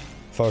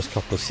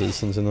couple of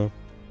seasons, you know,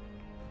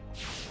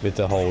 with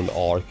the whole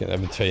arc and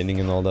every training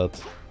and all that,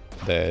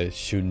 the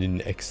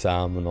Chunin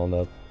exam and all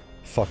that.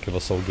 Fuck, it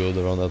was so good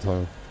around that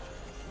time.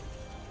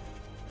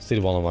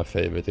 Still one of my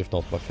favorite, if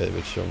not my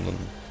favorite shonen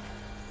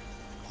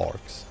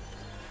arcs.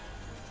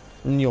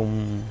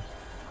 Nyom.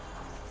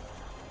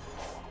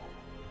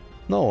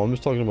 No, I'm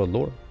just talking about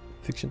lore,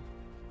 fiction.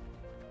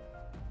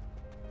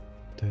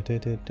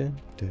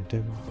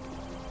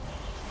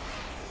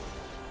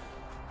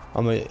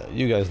 I mean,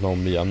 you guys know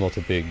me, I'm not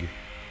a big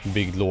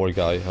lore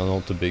guy, I'm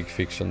not a big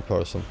fiction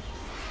person.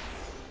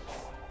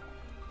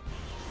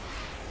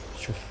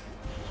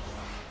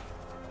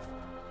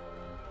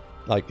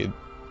 Like,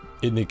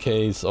 in the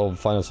case of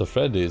Final Fantasy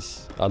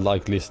Freddy's, I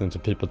like listening to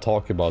people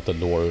talk about the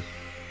lore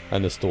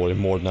and the story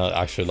more than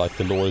I actually like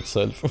the lore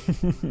itself,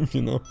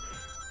 you know?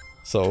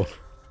 So...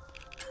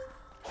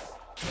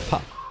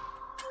 Ha!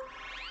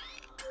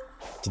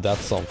 So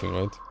that's something,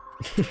 right?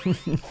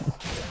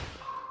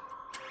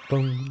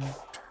 Boom.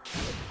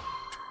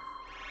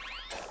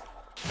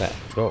 There,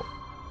 go.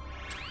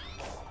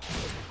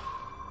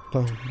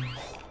 Boom.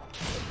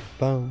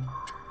 Boom.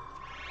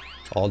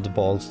 All the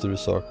balls through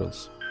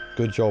circles.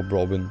 Good job,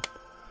 Robin.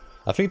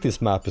 I think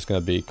this map is gonna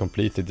be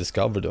completely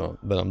discovered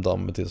when I'm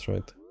done with this,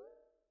 right?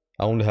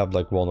 I only have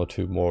like 1 or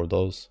 2 more of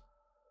those.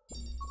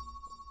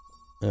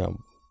 Yeah.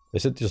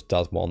 Is it just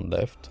that one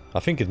left? I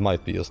think it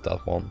might be just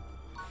that one.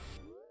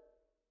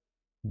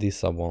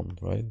 This one,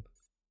 right?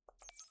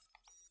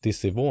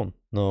 This is one?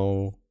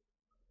 No.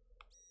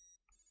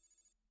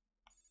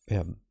 We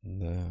have...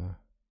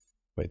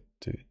 wait,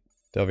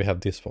 yeah, we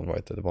have this one,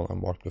 right? The one I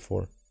marked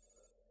before.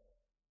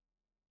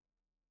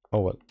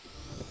 Oh well.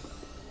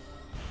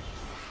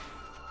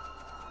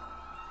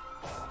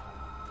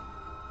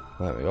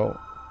 There we go.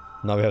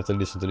 Now we have to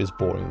listen to this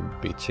boring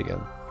bitch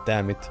again.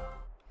 Damn it.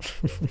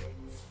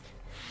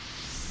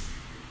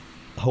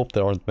 I hope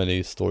there aren't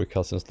many story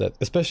cutscenes left,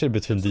 especially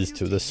between these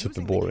two. They're super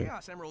boring.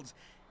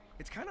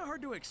 It's kind of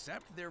hard to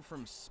accept they're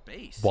from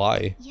space.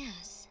 Why?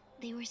 Yes,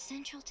 they were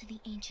central to the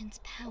ancients'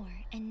 power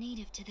and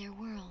native to their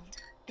world.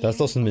 That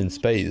doesn't mean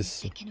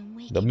space.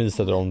 That means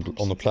that they're on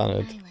a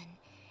planet.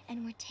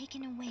 And were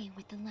taken away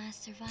with the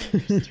last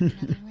survivors to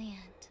another land.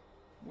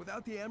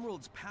 Without the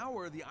Emerald's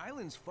power, the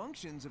island's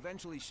functions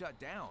eventually shut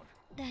down.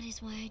 That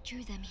is why I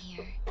drew them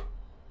here.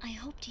 I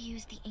hope to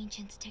use the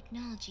ancients'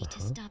 technology to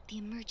stop the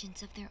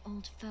emergence of their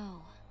old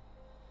foe.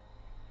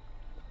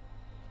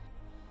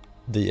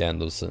 The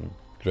end of scene.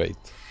 Great.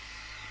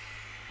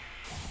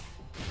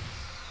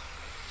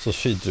 So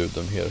she drew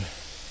them here.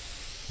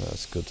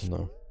 That's good to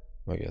know,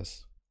 I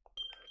guess.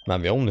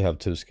 Man, we only have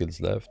 2 skills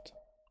left.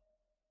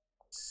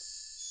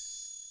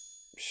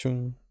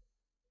 Shung.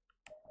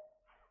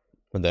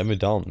 And then we're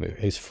done.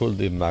 He's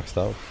fully maxed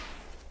out.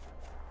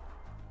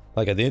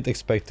 Like, I didn't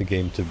expect the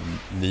game to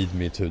need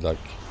me to, like,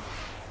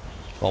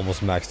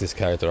 almost max this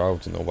character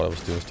out, you know, while I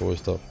was doing story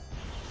stuff.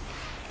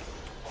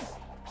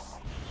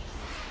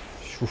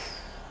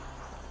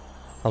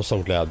 I'm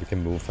so glad we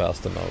can move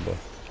faster now, but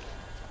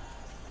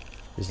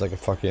it's like a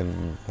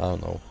fucking, I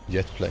don't know,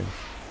 jet plane.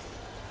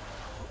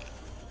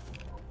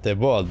 The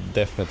world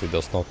definitely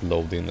does not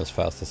load in as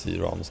fast as he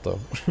runs, though.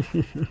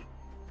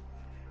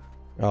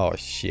 Oh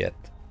shit.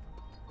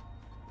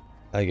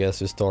 I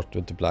guess we start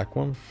with the black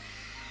one.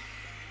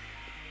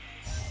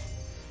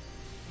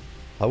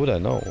 How would I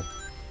know?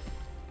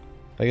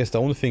 I guess the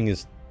only thing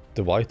is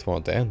the white one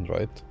at the end,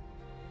 right?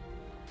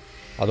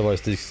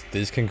 Otherwise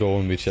these can go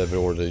in whichever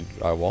order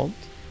I want.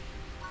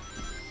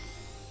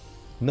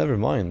 Never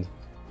mind.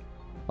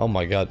 Oh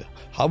my god.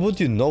 How would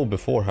you know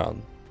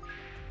beforehand?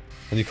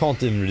 And you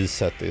can't even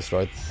reset this,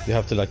 right? You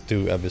have to like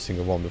do every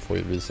single one before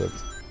you reset.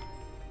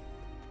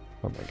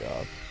 Oh my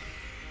god.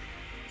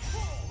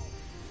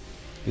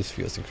 This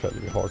feels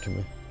incredibly hard to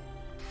me.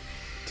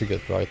 To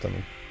get right, I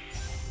mean.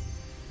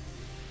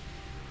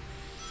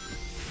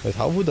 Wait,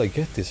 how would I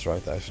get this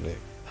right, actually?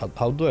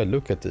 How do I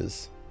look at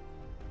this?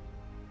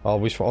 Oh,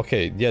 which one?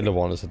 Okay, yellow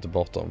one is at the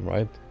bottom,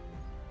 right?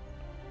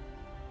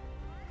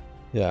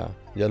 Yeah,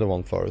 yellow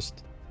one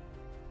first.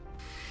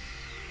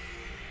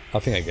 I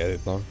think I get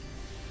it now.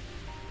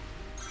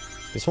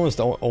 This one is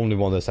the only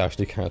one that's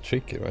actually kind of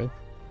tricky, right?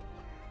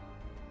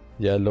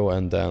 Yellow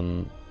and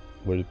then...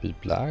 would it be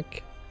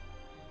black?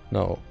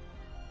 No,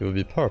 it would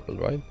be purple,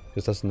 right?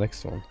 Because that's the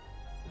next one.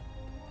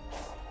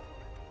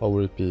 Or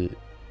would it be...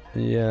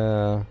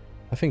 yeah,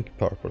 I think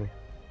purple.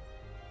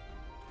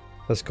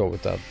 Let's go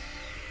with that.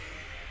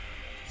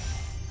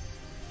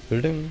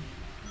 Ding.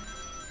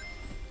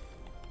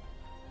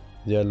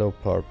 Yellow,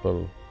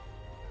 purple,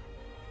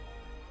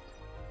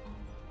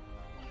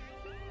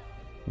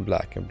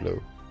 black and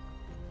blue.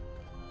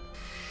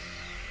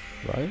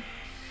 Right?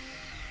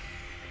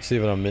 See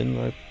what I mean,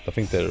 right? I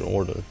think they're in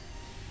order.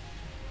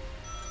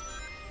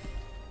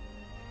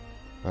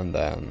 And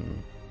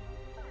then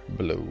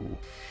blue.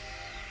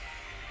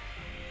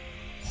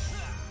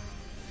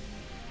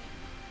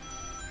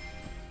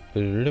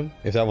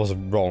 If that was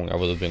wrong, I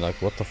would have been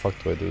like, what the fuck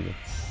do I do?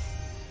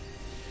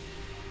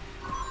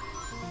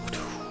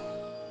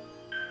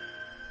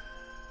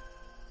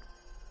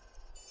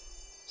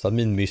 So that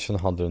means mission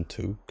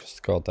 102, because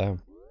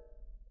goddamn.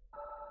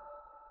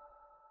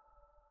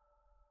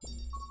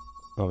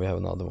 Oh, we have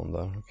another one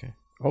there, okay.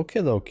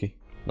 Okay, dokie.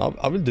 Now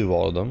I will do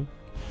all of them.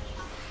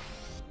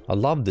 I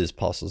love these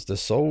puzzles, they're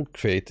so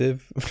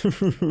creative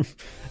and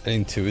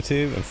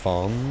intuitive and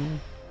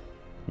fun.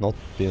 Not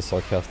being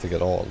sarcastic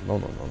at all. No.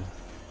 No.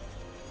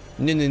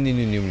 It's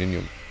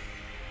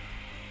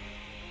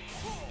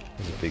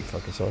a big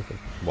fucking circle.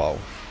 Wow.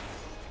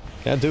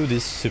 Can I do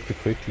this super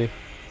quickly?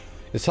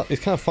 It's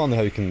kind of funny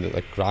how you can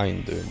like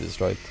grind doing this,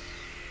 right?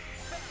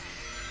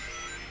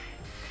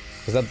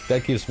 Because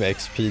that gives me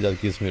XP,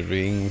 that gives me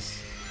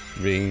rings.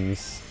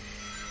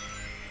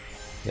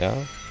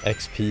 Yeah,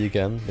 XP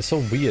again. It's so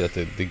weird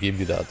that they give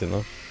you that, you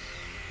know?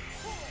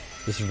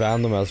 Just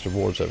random ass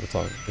rewards every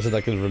time. Is it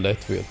like a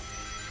roulette wheel?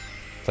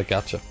 It's like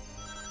gacha.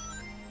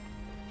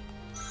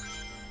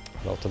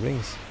 A lot of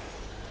rings.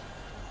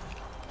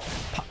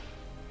 Pa.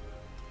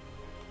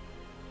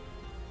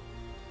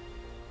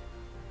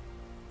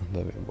 And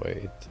then we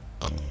wait.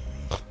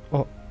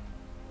 Oh.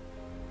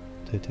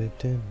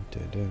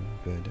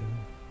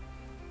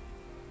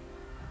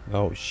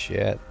 Oh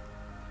shit.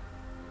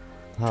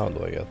 How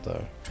do I get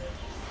there?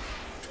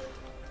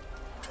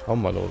 Oh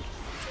my lord.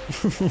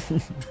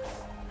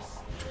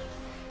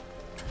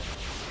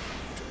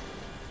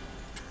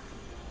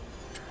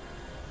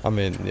 I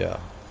mean, yeah.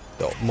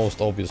 The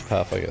most obvious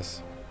path, I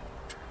guess.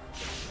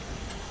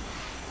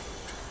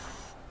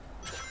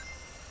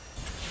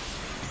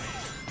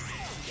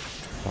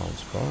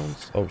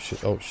 Bounce. Oh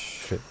shit.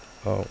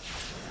 Oh.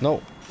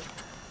 No!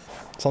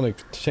 Sonic,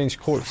 change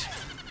course.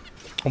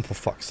 Oh, for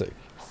fuck's sake.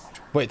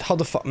 Wait, how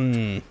the fuck?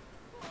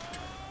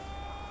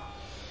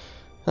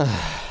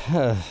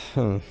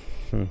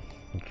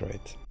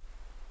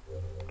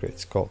 Great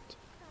Scott.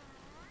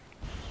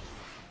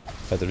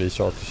 Had to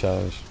restart the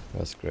challenge.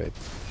 That's great.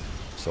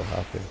 So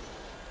happy.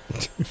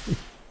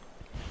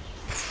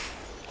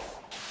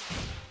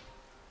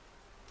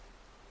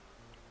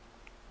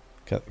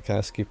 Can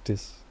I skip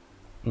this?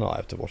 No, I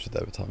have to watch it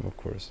every time, of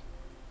course.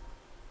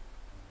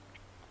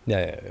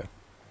 Yeah.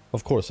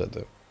 Of course I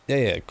do.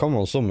 Yeah, come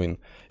on, zoom in.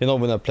 You know,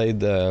 when I played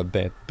the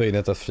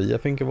Bayonetta 3, I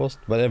think it was,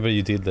 whenever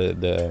you did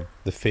the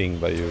thing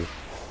where you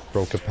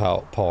broke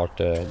apart,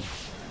 I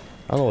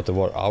don't know what they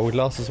were,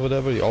 hourglasses or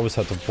whatever, you always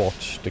had to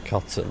watch the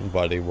cutscene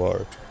where they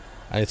were.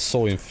 And it's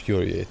so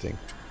infuriating.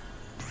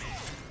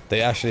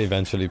 They actually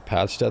eventually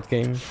patched that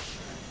game,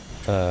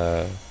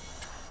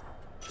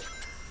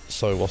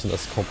 so it wasn't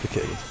as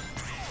complicated.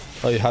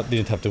 Oh, you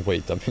didn't have to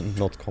wait, I mean,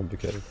 not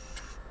complicated.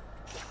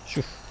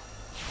 Shoo.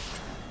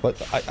 But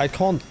I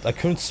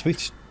couldn't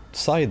switch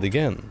side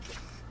again.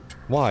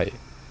 Why?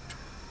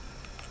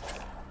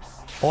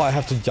 Oh, I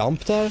have to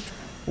jump there?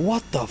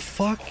 What the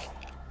fuck?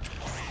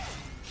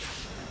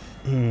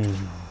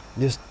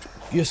 Just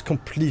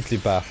completely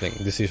baffling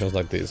decisions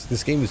like this.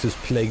 This game is just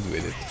plagued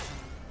with it.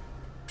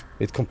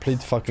 It's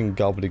complete fucking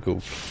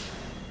gobbledygook.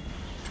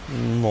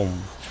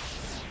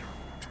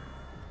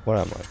 Where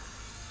am I?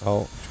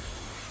 Oh.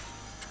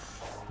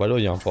 Where do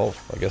I jump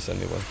off? I guess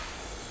anyway.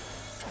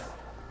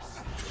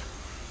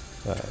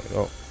 There you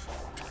go.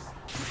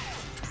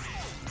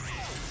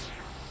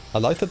 I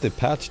like that they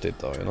patched it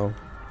though, you know?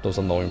 Those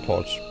annoying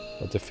parts,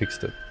 that they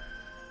fixed it.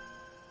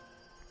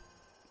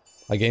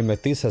 A game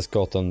like this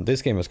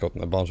game has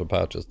gotten a bunch of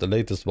patches. The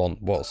latest one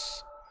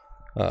was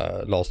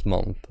last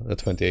month, the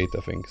 28th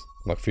I think,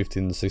 like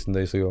 15-16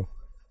 days ago.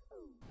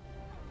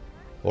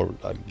 Or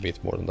a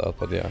bit more than that,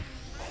 but yeah.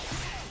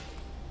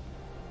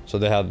 So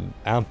they had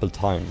ample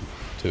time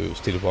to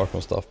still work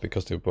on stuff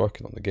because they were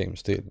working on the game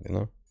still, you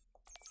know?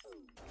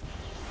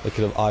 They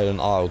could have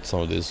ironed out some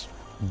of these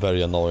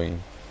very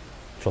annoying,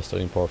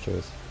 frustrating parts of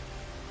it.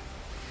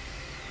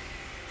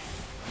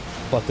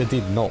 But they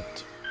did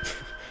not.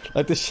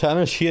 Like the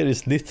challenge here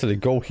is literally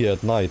go here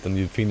at night and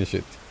you finish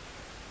it.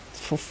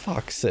 For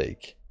fuck's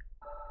sake.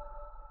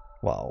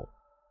 Wow.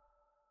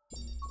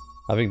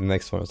 I think the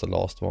next one is the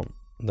last one.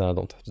 Then I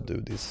don't have to do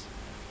this.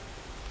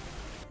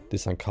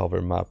 This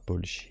uncover map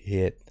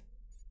bullshit.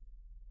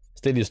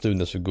 Still just doing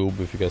this with Goob,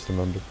 if you guys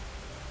remember.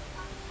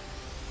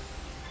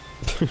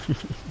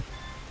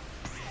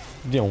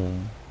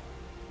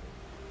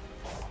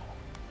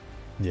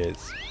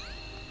 Yes.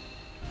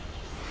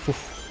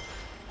 Oof.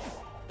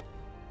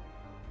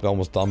 We're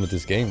almost done with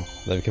this game.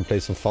 Then we can play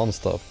some fun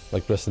stuff,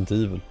 like Resident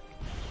Evil.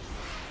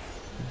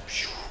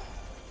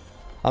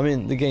 I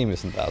mean, the game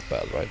isn't that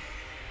bad, right?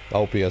 I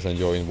hope you guys are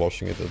enjoying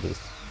watching it at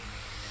least.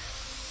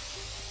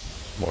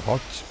 More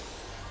hearts.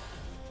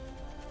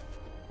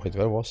 Wait,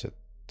 where was it?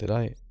 Did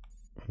I?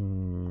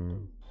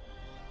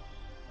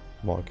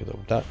 Mark it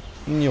over there.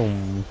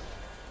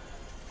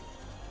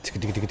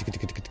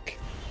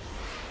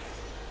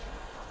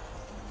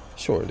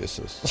 Sure, this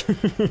is.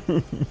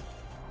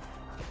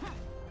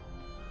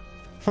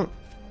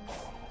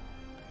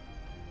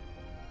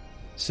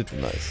 Super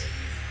nice.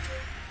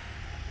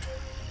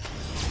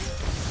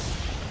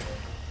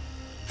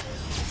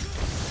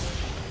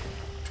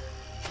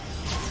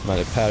 Man,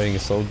 the pairing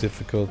is so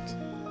difficult.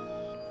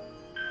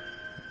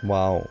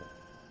 Wow.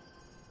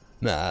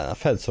 Man, I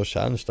felt so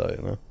challenged there,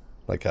 you know?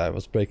 Like I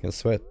was breaking a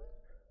sweat.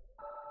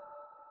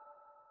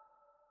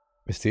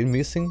 We're still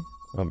missing?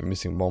 I'll be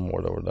missing one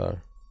more over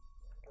there.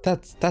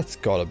 That's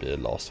gotta be the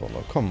last one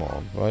though. Come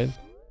on, right?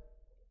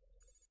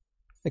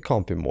 It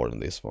can't be more than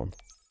this one.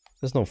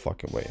 There's no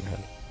fucking way in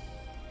hell.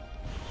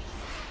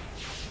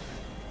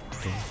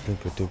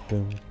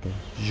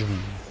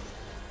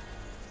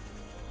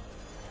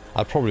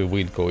 I probably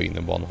will go in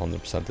and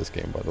 100% this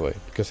game, by the way,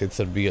 because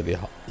it's a really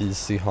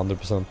easy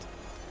 100%.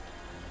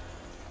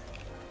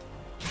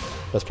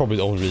 That's probably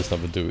the only reason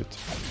I would do it.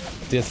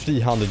 They have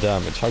 300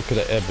 damage, how could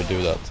I ever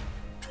do that?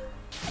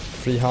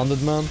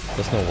 300, man?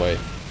 There's no way.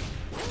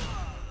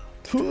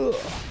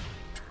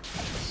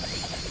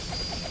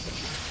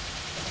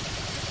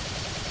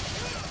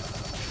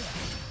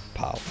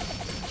 Pow.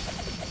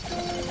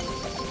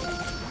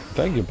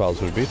 Thank you, pals,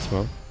 for the beats,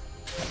 man.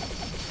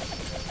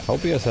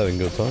 Hope you guys having a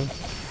good time.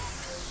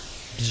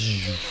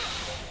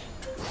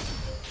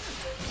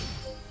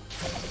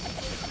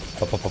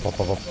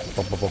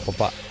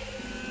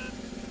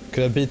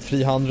 Could I beat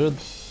 300?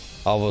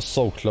 I was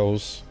so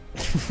close.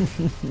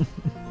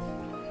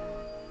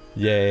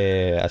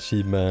 Yeah,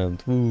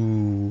 achievement.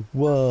 Woo.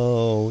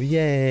 Whoa.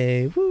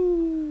 Yay.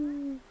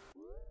 Woo.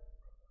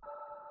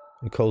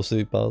 A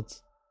cozy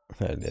about.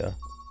 Hell yeah.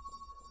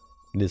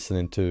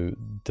 Listening to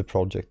the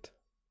project.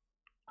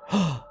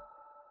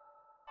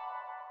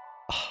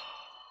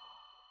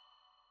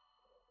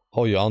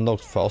 Oh, you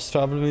unlocked fast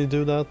travel when you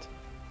do that?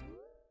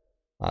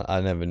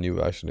 I never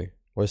knew actually.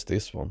 Where's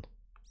this one?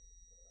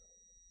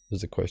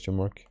 There's a question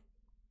mark.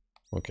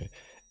 Okay.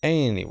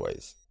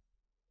 Anyways.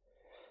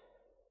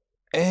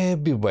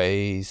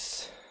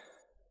 The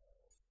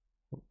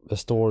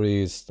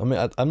story is... I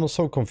mean, I'm not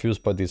so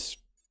confused by these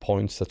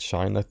points that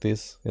shine like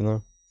this, you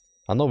know?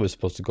 I know we're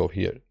supposed to go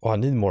here. Oh, I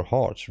need more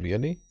hearts,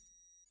 really?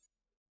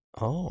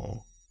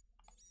 Oh.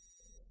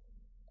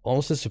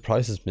 Honestly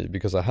surprises me,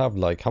 because I have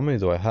like... How many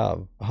do I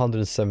have?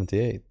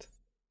 178.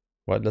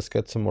 Right, let's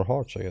get some more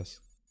hearts, I guess.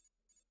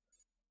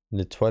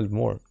 Need 12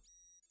 more.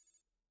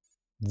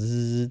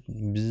 I'll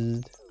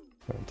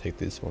take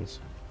these ones.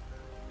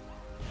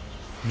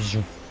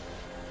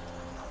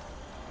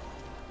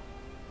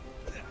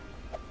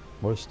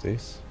 What's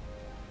this?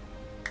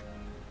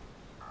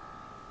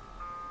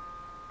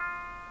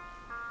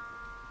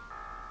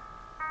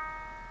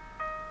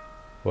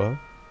 What?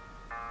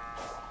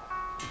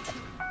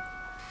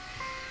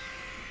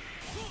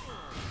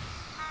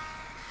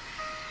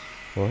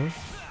 What?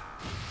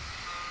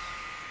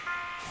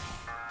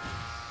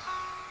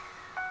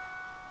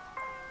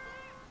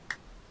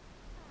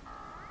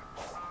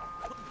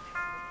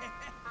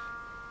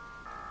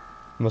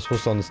 Am I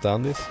supposed to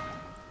understand this?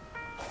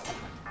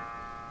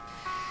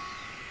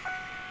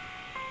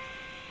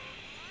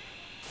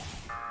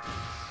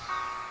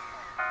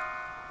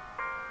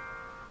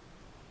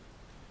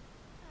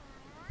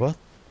 What?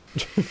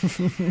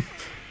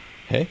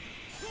 Hey?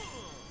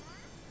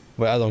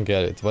 Well, I don't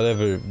get it.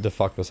 Whatever the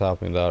fuck was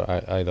happening there,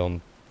 I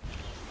don't...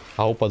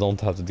 I hope I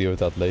don't have to deal with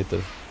that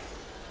later.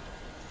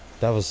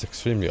 That was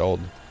extremely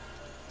odd.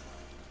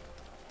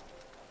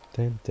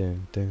 Dun,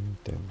 dun, dun,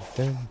 dun,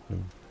 dun,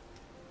 dun.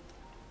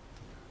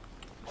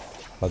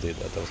 I did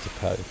that, that was the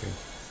parry thing.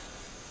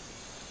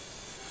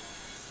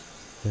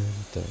 Dun,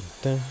 dun,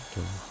 dun,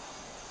 dun.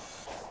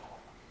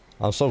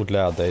 I'm so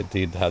glad they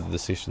did have the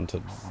decision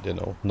to, you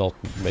know, not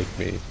make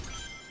me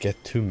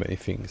get too many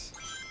things.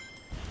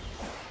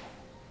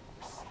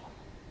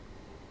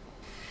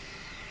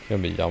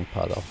 Gonna be jump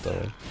pad after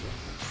it.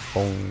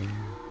 Boom.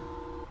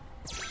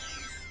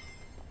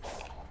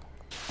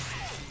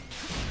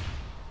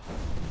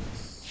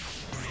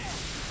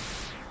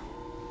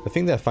 The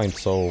thing that I find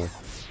so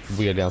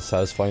weirdly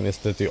unsatisfying is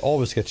that you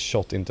always get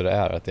shot into the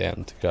air at the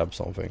end to grab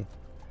something.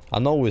 I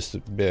know it's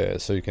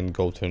so you can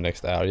go to the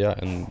next area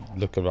and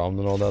look around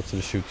and all that, so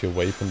they shoot you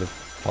away from the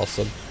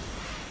puzzle.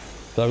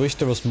 But I wish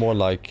there was more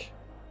like,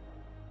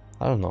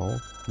 I don't know,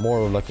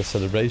 more of like a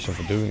celebration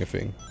for doing a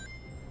thing.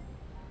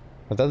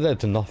 But that led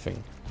to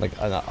nothing. Like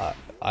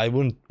I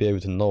wouldn't be able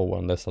to know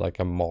unless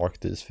like I mark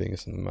these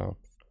things in the map.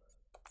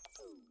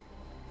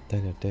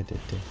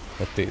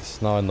 Like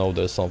this. Now I know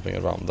there's something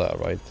around there,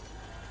 right?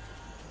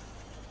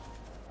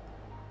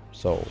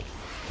 So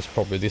it's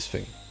probably this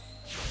thing.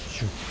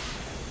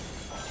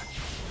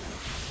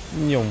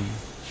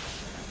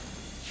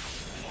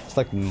 It's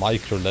like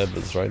micro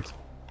levels, right?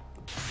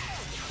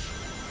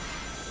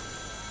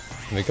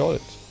 And we got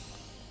it.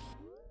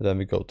 And then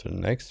we go to the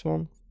next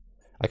one.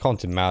 I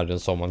can't imagine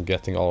someone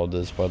getting all of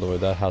this, by the way.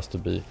 That has to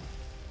be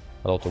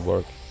a lot of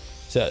work.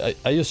 See,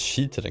 I just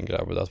cheated and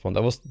grabbed that one.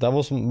 That was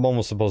one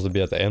was supposed to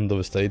be at the end of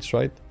the stage,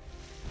 right?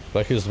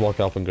 But I could just walk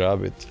up and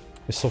grab it.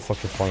 It's so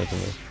fucking funny to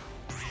me.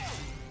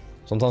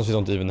 Sometimes you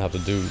don't even have to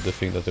do the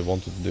thing that they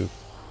wanted to do.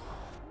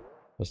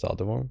 What's the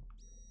other one?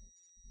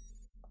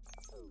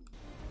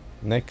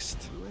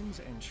 Next.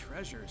 Ruins and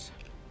treasures.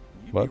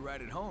 You'd What? be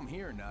right at home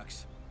here,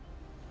 Nux.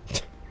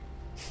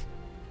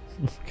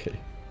 Okay.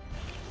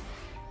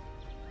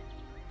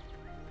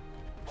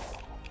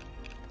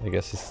 I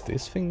guess it's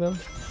this thing then?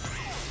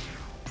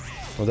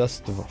 Oh, that's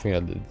the thing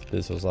that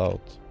leads us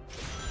out.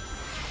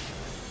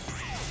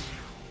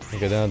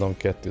 Okay, then I don't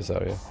get this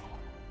area.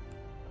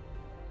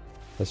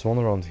 There's one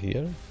around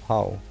here?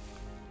 How?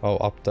 Oh,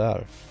 up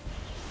there.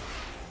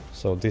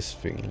 So this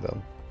thing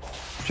then.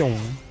 Pyong.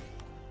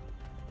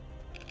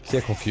 See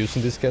how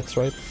confusing this gets,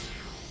 right?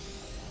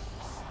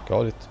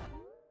 Got it.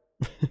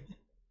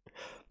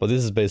 But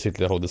this is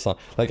basically how the sun...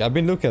 Like, I've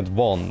been looking at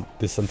one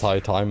this entire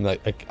time, and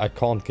I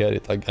can't get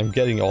it. I'm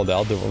getting all the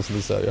other ones in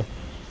this area.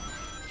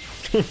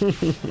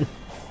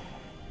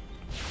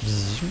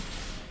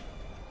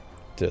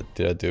 Did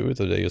I do it,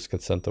 or did I just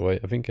get sent away?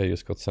 I think I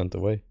just got sent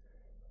away.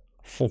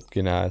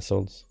 Fucking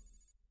assholes.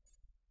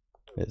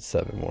 It's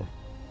 7 more.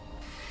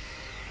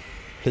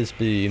 Please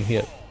be in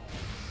here.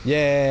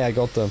 Yeah, I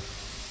got them.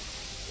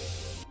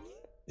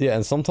 Yeah,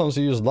 and sometimes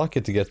you use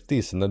lucky to get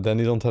this, and then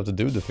you don't have to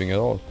do the thing at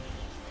all.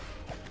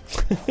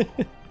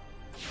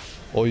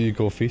 Or you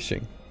go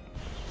fishing.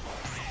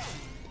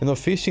 You know,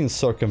 fishing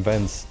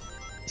circumvents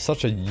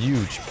such a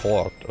huge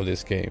part of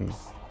this game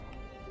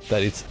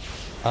that it's,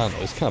 I don't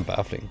know, it's kind of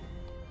baffling.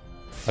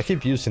 I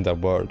keep using that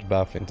word,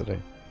 baffling, today.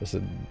 It's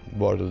a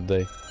word of the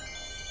day.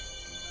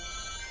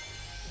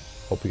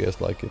 Hope you guys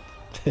like it.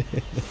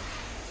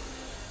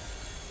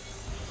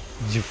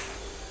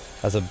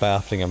 Has a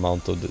baffling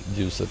amount of the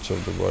usage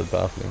of the word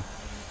baffling.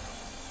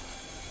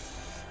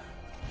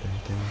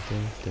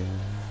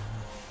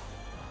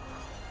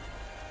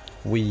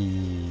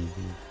 Wee.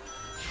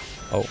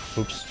 Oh,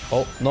 oops.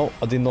 Oh, no,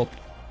 I did not.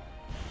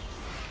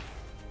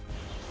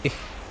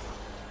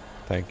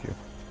 Thank you.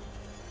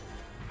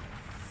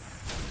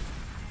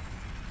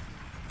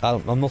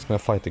 I'm not gonna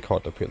fight the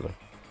caterpillar.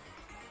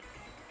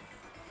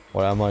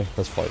 Or am I?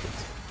 Let's fight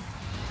it.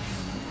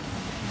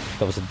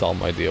 That was a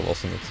dumb idea,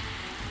 wasn't it?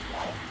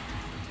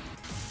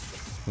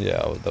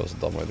 Yeah, that was a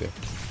dumb idea.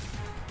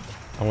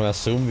 I'm gonna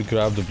assume we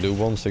grab the blue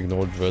ones,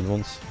 ignore the red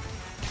ones.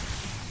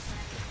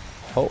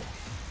 Oh.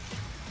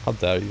 How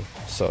dare you,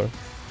 sir?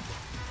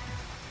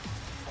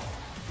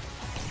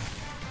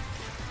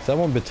 Is that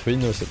one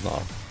between or is it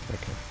now?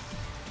 Okay.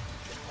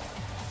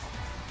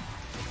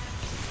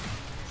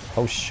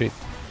 Oh shit.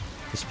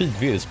 The speed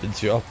really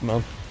speeds you up,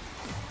 man.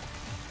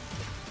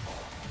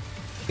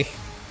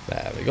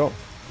 There we go.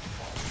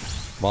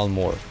 One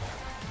more.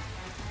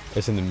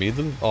 It's in the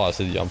middle. Oh, I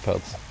see the jump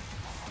pads.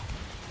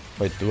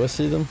 Wait, do I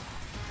see them?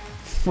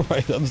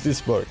 Why does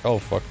this work? Oh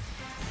fuck.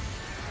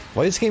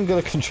 Why is this game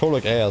gonna control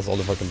like ass all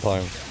the fucking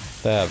time?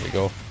 There we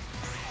go.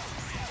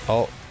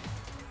 Oh.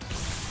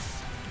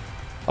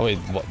 I mean,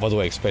 what do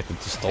I expect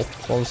it to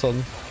stop all of a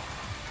sudden?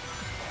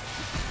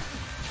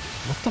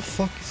 What the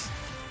fuck is...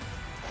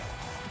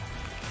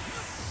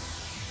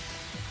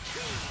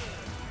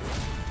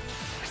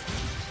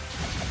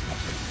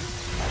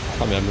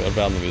 I mean, I'm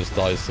randomly just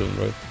die soon,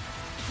 right?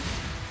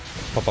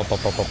 Pop, pop, pop,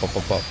 pop, pop,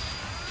 pop, pop.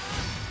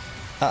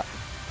 Ah.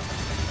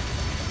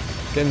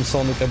 Get him,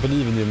 Sonic, I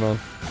believe in you, man.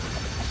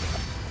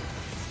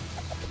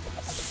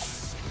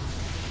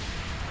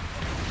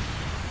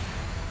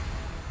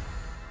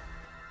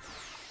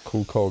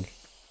 Cool cog.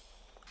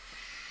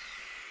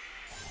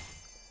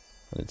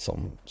 I need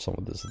some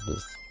of this at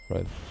least,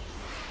 right?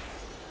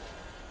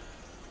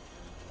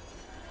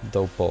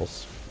 Dope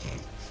balls.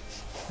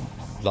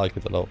 Like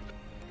it a lot.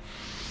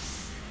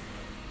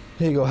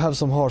 Here you go, have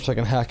some hearts I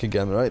can hack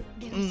again, right?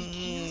 There is a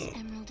chaos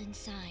emerald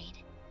inside.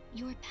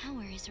 Your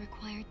power is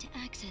required to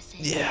access it.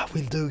 Yeah,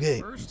 we'll do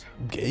gay. First,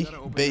 Gay? gotta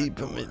open Babe,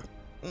 that I mean.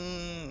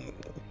 door.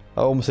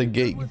 I almost said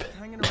Gabe. What's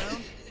hanging around?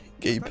 I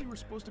Gabe. thought you were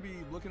supposed to be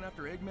looking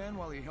after Eggman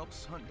while he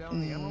helps hunt down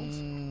the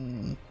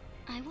emeralds.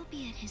 I will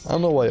be at his I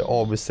don't know why I side.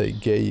 always say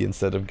gay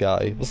instead of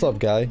guy. What's up,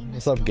 guy? We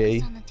What's must up, gay?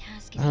 focus on the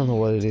task at I don't know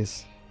what hand. it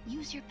is.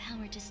 Use your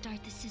power to start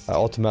the I system.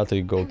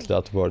 automatically go to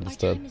that word Our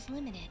instead. time is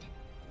limited.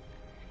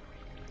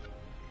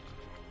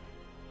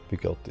 We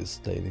got this,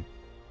 lady.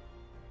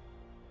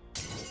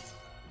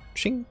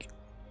 Chink.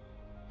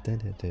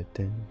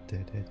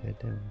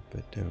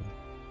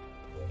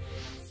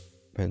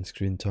 Pen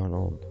screen turn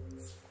on.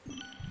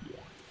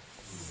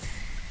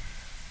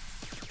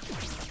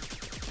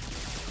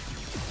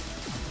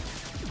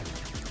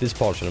 These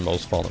parts are the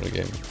most fun in the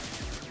game.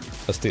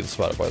 I still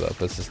swear by that,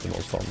 this is the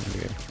most fun in the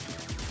game.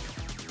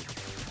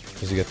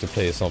 Because you get to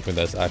play something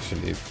that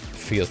actually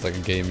feels like a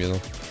game, you know?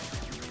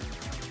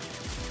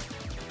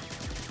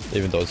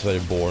 Even though it's very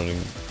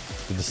boring,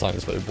 the design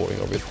is very boring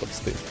of it, but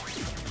still.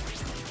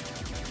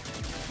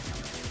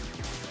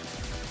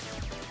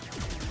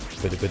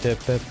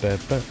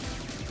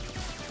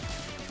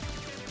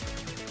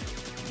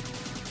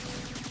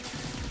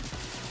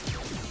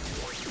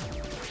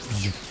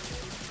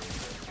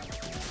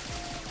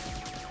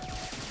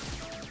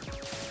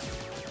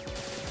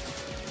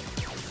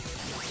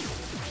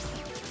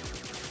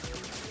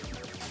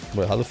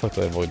 Wait, how the fuck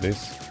do I avoid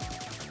this?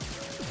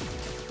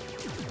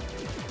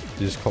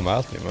 You just come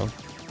at me, man.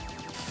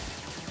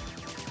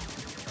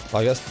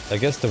 I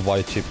guess the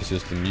white chip is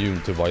just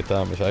immune to white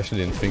damage. I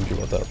actually didn't think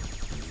about that.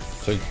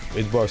 So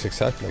it works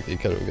exactly like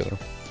Ikaruga then.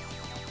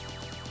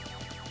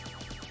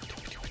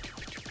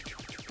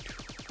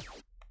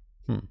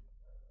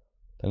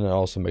 Then it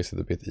also makes it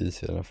a bit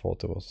easier than I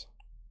thought it was.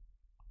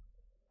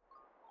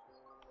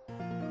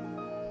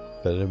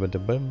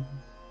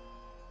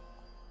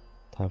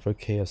 Time for a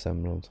Chaos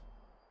Emerald.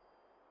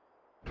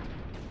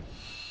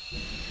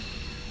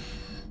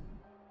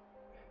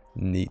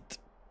 Neat.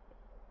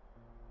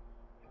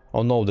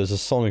 Oh no, there's a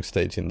Sonic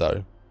stage in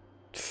there.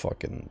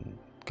 Fucking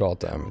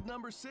goddamn it.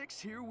 Number 6,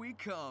 here we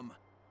come.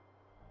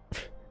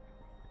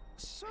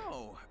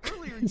 So,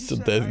 earlier you So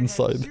said dead I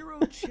inside. had 0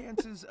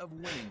 chances of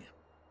winning.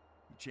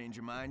 You change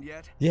your mind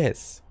yet?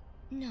 Yes.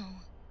 No,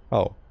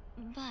 Oh.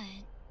 but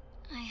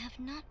I have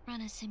not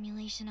run a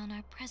simulation on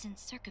our present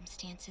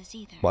circumstances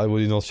either. Why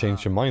would you not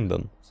change your mind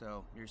then?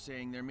 So, you're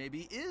saying there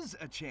maybe is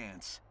a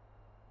chance.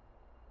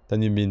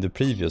 Then you mean the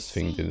previous I'm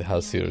thing saying that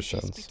has we are 0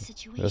 in a desperate chance.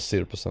 situation. That's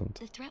 0%.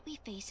 The threat we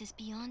face is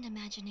beyond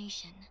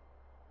imagination.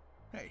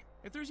 Hey,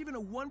 if there's even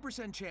a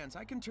 1% chance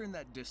I can turn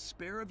that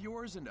despair of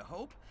yours into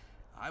hope,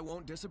 I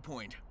won't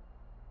disappoint.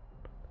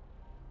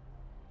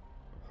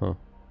 Huh.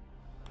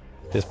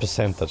 This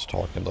percentage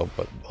talking though,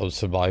 but of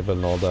survival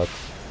and all that,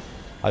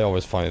 I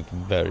always find it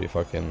very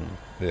fucking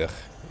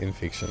in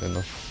fiction, you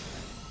know.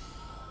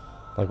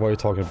 Like, why are you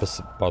talking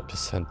about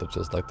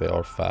percentages like they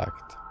are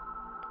fact?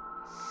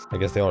 I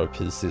guess they are a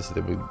PC, so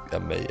they would,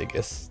 I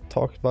guess,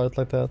 talk about it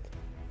like that.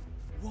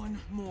 One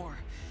more.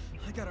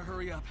 I gotta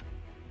hurry up.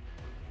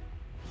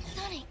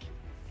 Sonic!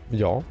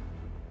 Ja.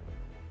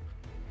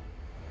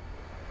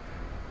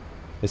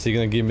 Is he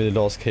gonna give me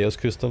the last Chaos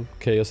Crystal?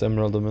 Chaos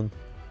Emerald, I mean?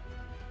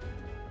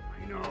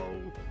 I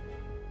know.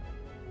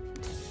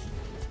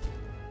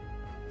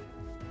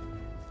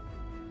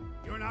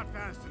 You're not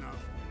fast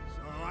enough,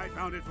 so I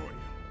found it for you.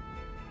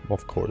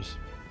 Of course.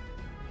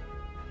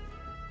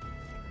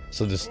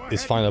 So this Go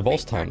is ahead final and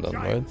boss beat time that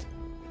then, giant. right?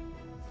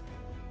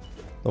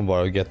 Don't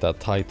worry, get that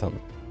Titan.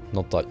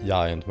 Not that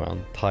giant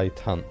man,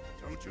 Titan.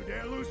 Don't you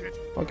dare lose it.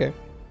 Okay.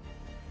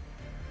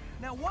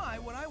 Now why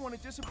would I want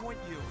to disappoint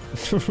you?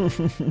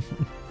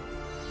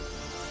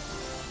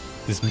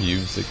 This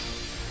music.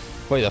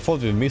 Wait, I thought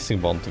we were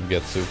missing one to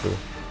get super.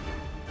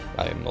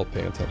 I am not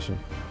paying attention.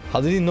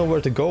 How did he know where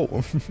to go?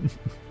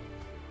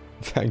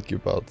 Thank you,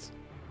 bud.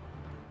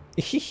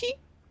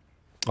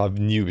 I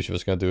knew she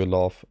was gonna do a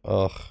laugh.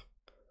 Ugh.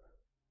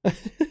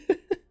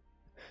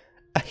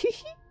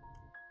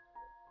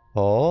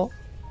 Oh.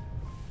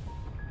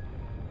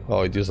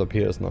 Oh, it just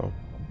appears now.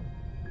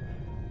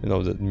 You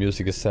know, the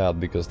music is sad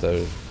because there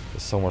is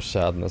so much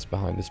sadness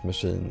behind this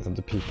machine and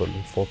the people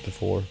who fought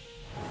before.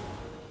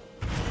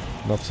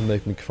 Enough to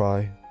make me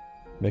cry.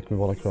 Make me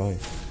wanna cry.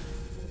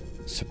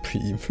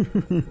 Supreme.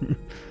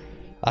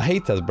 I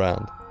hate that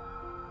brand.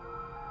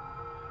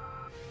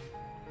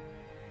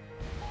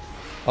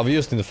 Are we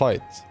used in the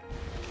fight?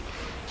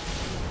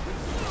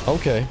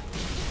 Okay.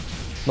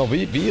 No,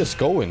 we just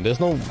going. There's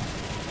no...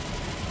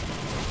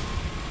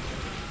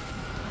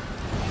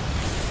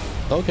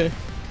 Okay.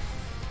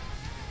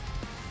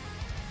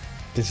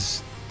 This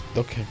is...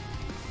 Okay.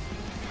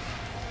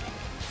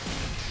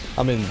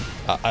 I mean,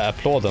 I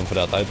applaud them for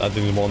that. I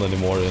didn't want any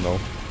more, you know,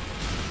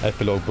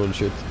 epilogue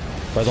bullshit.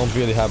 But I don't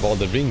really have all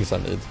the rings I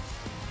need.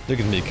 Look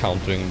at me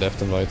countering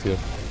left and right here.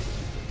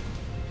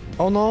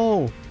 Oh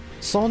no!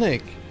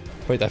 Sonic!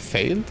 Wait, I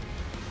failed?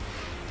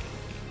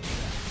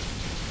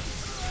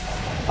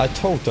 I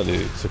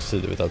totally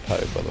succeeded with that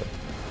parry, by the way.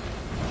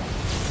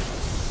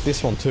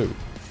 This one too.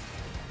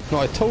 No,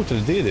 I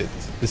totally did it.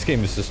 This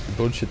game is just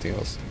bullshitting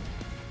us.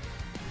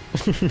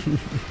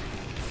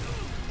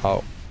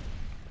 How?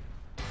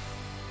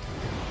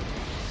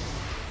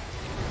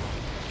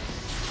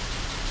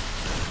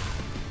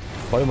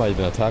 Why am I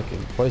even attacking?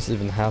 What is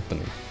even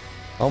happening?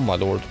 Oh my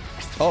lord.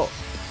 Oh!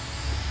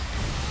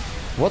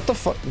 What the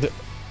fuck?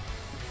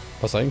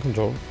 Was I in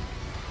control?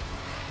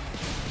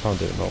 I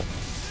didn't know.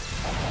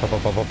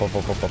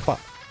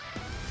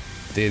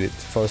 Did it.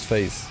 First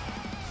phase.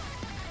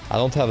 I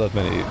don't have that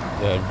many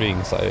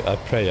rings. I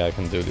pray I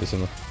can do this, you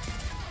know.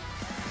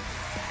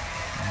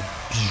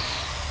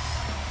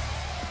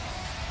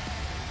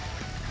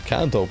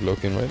 Kind of dope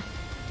looking, right?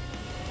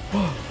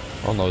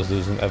 Oh no, this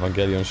is some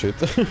Evangelion shit.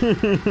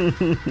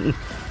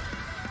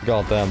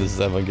 God damn, this is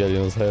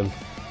Evangelion's hell.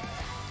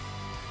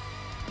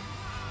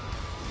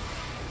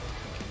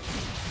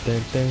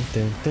 Dun, dun,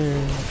 dun,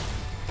 dun.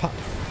 Pop.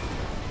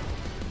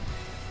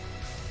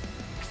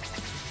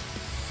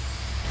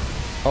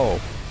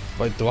 Oh,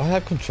 wait, do I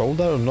have control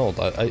there or not?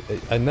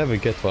 I never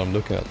get what I'm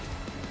looking at.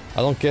 I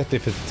don't get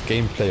if it's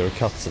gameplay or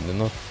cutscene, you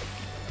know?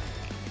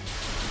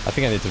 I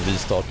think I need to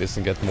restart this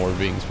and get more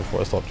rings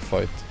before I start the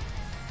fight.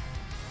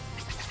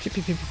 Pew,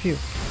 pew, pew, pew, pew.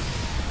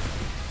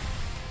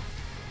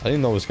 I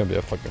didn't know it was gonna be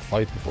a fucking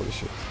fight before this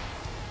shit.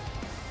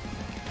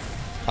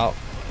 Ow.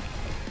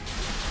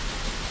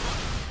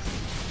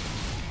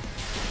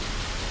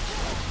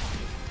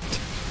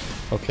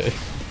 Okay.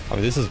 I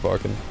mean, this is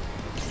working.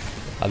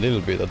 A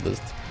little bit at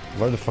least.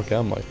 Where the fuck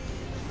am I?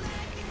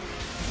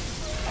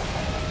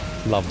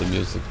 Love the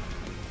music.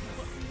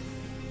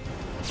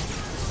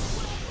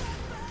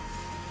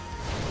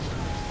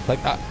 Like,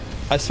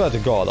 I swear to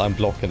God, I'm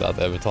blocking that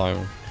every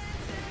time.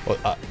 Well,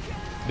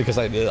 Because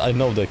I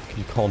know that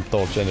you can't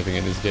dodge anything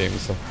in this game,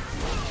 so...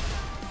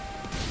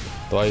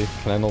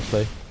 Can I not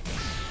play?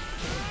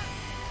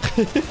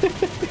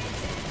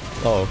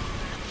 Oh,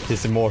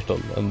 he's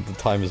immortal and the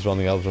time is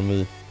running out from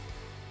me.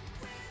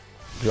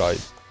 Right,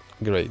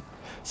 great.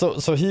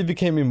 So he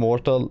became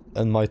immortal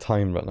and my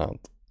time ran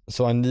out.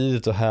 So I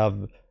needed to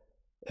have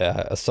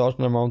a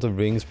certain amount of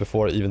rings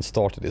before I even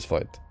started this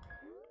fight.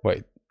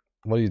 Wait,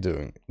 what are you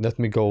doing? Let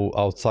me go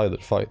outside the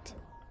fight.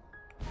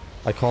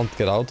 I can't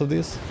get out of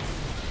this?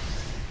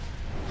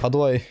 How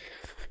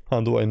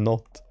do I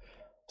not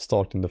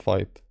start in the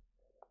fight?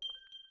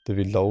 Do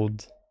we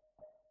load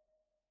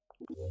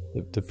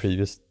the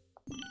previous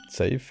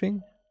save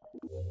thing?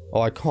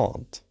 Oh, I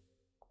can't.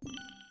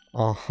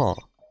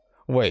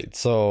 Wait,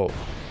 so...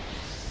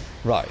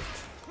 Right.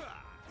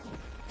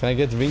 Can I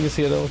get rings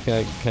here though?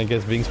 Can I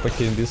get rings by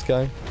killing this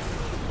guy?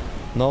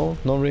 No?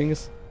 No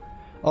rings?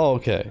 Oh,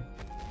 okay.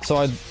 So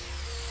I'm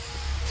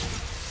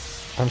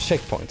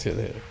checkpoint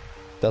here.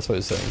 That's what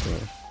you're saying to me.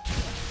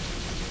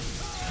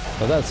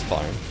 But that's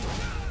fine.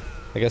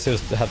 I guess you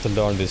just have to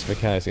learn these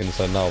mechanics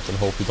inside and out and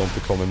hope you don't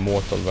become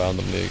immortal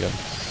randomly again.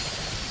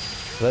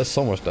 That's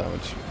so much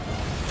damage.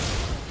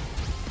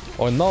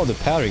 Oh, and now the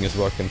pairing is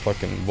working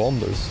fucking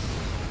wonders.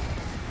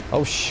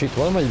 Oh shit,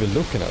 what am I even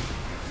looking at?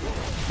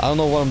 I don't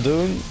know what I'm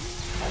doing,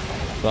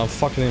 but I'm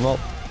fucking him up.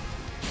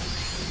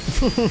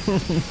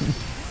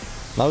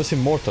 Now he's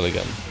immortal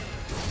again.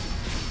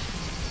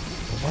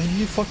 Why are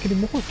you fucking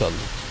immortal?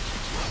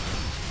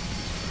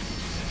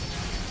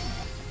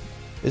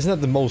 Isn't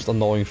that the most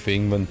annoying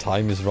thing when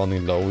time is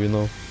running low, you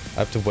know? I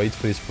have to wait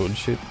for this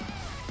bullshit.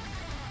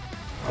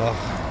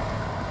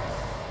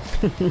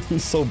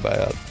 It's so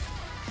bad.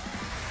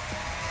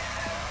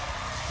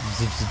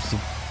 Zip, zip,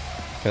 zip.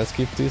 Can I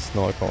skip this?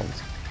 No, I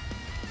can't.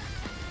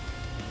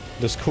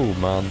 That's cool,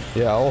 man.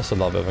 Yeah, I also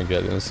love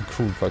Evangelion. It's a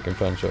cool fucking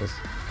franchise.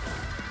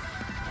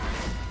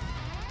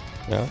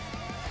 Yeah.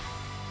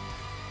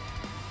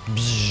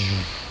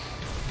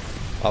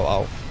 Ow,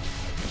 ow.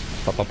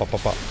 Pa, pa, pa, pa,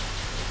 pa.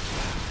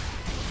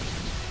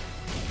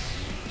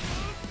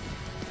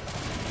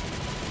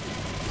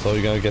 So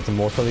you're gonna get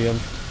immortal again?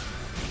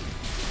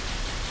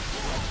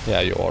 Yeah,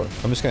 you are.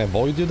 I'm just gonna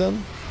avoid you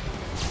then?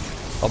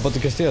 Oh, but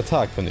you can still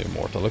attack when you're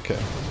immortal, okay.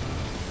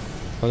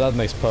 Well, that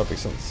makes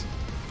perfect sense.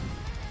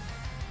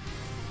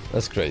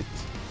 That's great.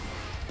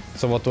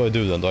 So what do I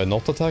do then? Do I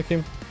not attack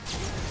him?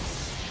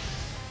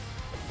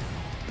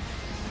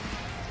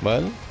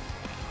 Well...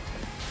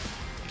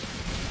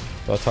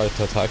 Do I try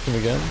to attack him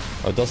again?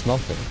 Oh, it does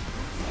nothing.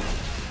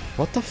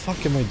 What the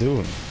fuck am I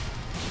doing?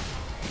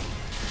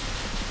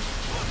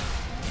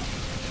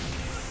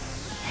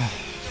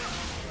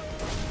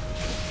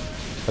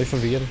 Are you for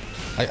real?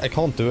 I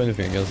can't do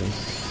anything against him.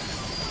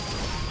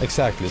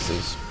 Exactly,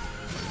 sis.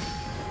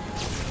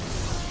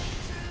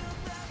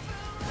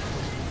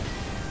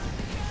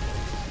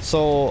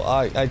 So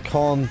I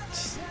can't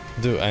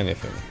do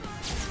anything.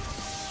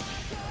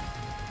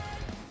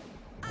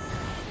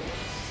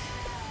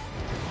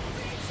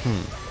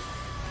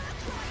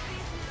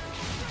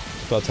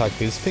 To attack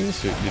these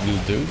things, you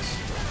little dudes?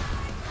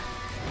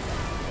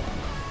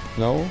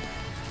 No?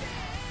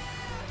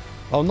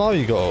 Oh, now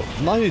you go.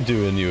 Now you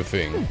do a new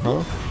thing,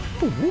 huh?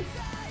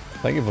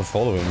 Thank you for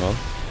following, man.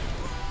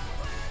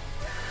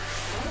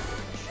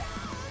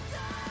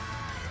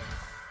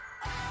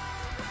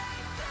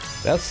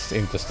 That's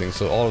interesting.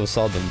 So all of a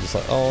sudden, it's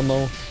like, oh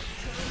no.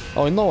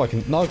 Oh no,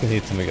 now I can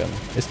hit him again.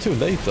 It's too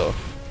late though.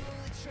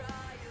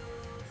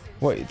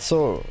 Wait,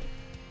 so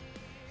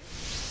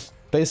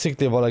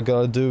basically what I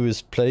gotta do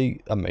is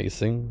play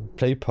amazing,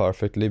 play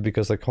perfectly,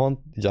 because I can't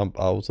jump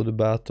out of the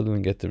battle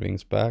and get the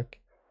rings back.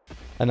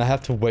 And I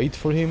have to wait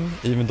for him,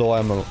 even though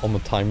I'm on a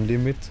time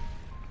limit.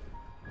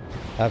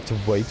 I have to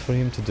wait for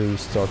him to do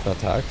certain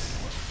attacks.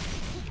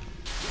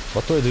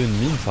 What do I do in the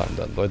meantime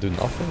then? Do I do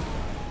nothing?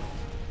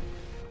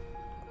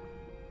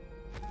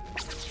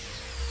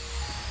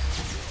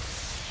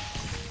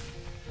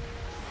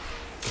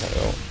 There you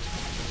go.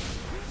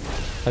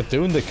 Like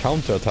doing the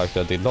counter attack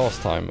that I did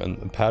last time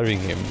and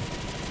parrying him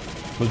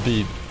would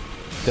be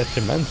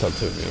detrimental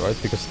to me, right?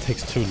 Because it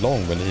takes too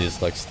long when he's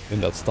like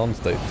in that stun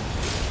state.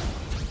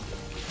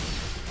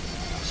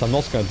 So I'm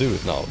not gonna do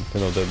it now, you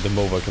know, the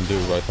move I can do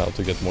right now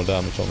to get more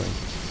damage on him.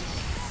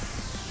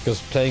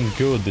 Because playing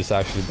good is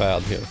actually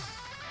bad here.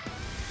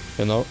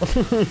 You know?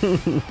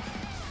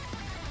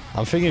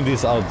 I'm figuring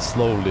this out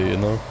slowly, you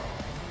know?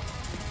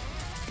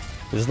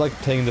 It's like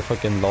playing the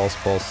fucking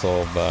last boss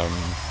of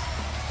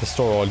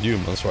Destroy All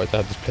Humans, right? I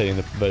have to play in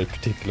a very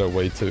particular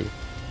way too.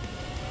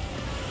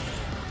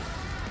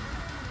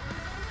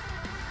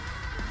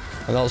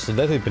 And also,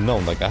 let it be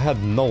known, like I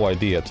had no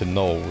idea to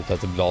know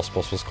that the last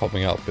boss was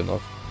coming up, you know?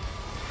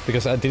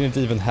 Because I didn't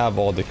even have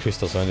all the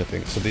crystals or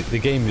anything, so the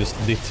game just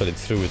literally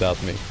threw it at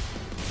me.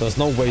 There's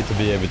no way to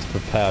be able to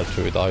prepare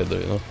to it either,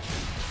 you know?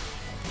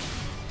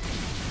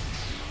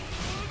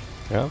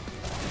 Yeah?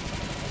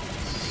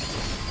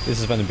 This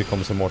is when it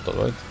becomes immortal,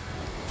 right?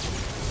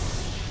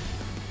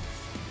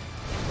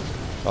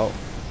 Oh.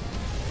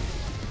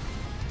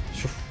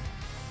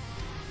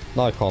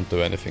 Now I can't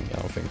do anything, I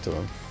don't think, to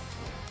him.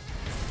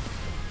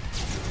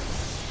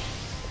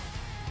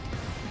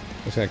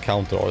 I'm just gonna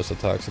counter all his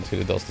attacks until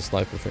he does the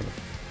sniper thing.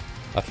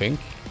 I think.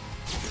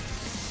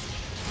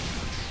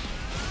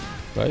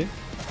 Right?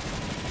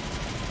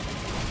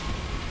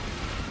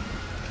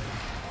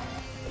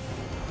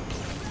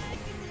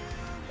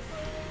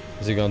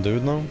 Is he gonna do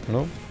it now?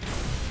 No?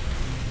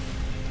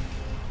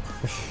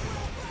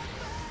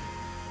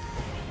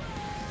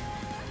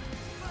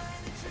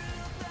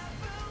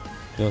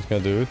 You're not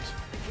gonna do it?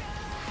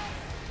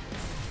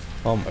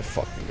 Oh my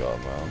fucking god,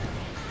 man.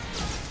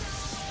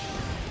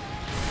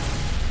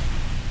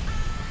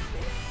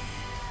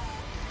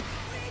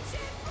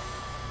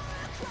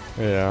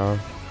 Yeah.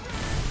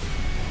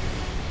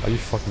 Are you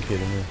fucking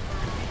kidding me?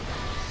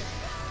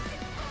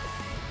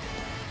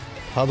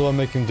 How do I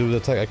make him do the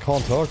attack? I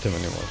can't hurt him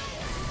anymore.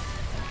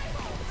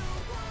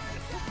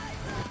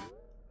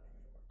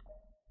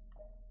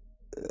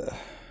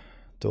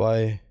 Do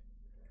I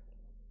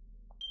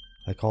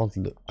can't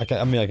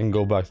I mean I can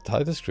go back to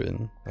title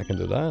screen. I can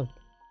do that.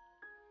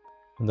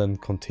 And then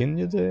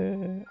continue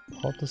the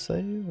auto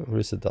save, or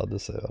is it the other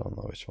save? I don't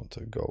know which one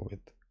to go with.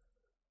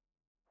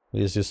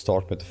 We just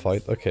start with the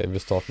fight. Okay, we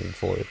start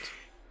before it.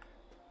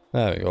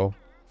 There we go.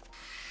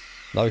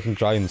 Now we can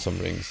grind some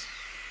rings.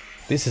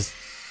 This is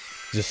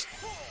just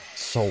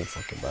so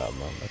fucking bad,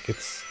 man. Like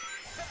it's,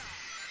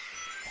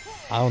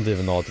 I don't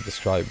even know how to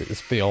describe it.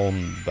 It's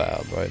beyond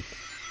bad, right?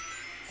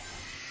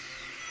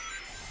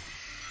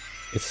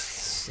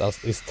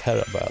 It's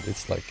terror bad.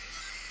 It's like,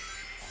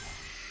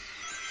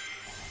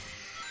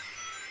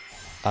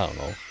 I don't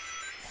know.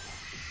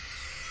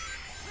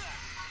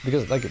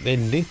 Because like they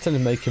literally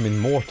make him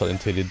immortal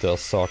until he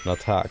does certain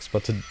attacks,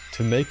 but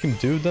to make him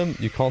do them,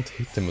 you can't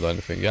hit him with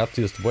anything. You have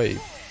to just wait.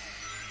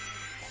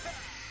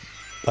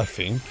 I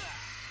think.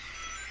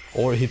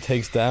 Or he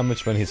takes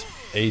damage when his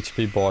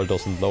HP bar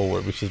doesn't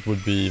lower, which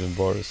would be even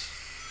worse.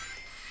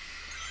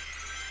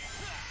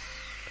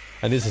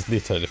 And this is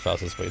literally the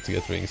fastest way to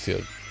get rings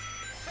here.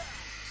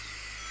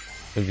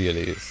 It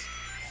really is.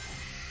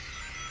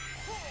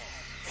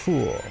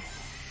 Phew.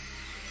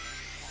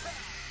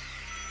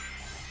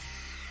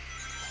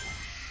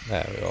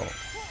 There we go.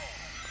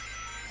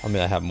 I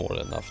mean, I have more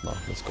than enough now.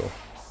 Let's go.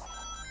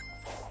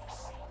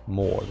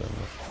 More than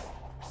enough.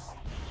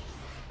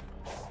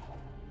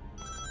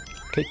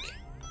 Click.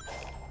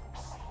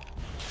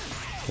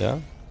 Yeah?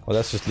 Well,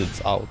 that just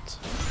leads out.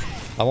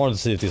 I wanted to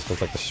see if this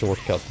was like a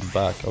shortcut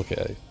back.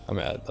 Okay. I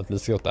mean, at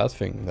least got that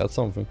thing. That's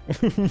something.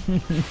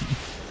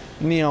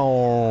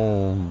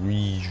 Meow.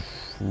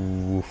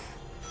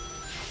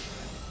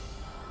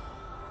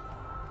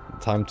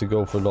 Time to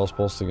go for last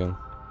boss again.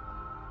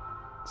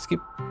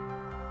 Skip.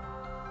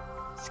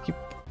 Skip.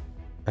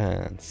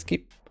 And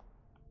skip.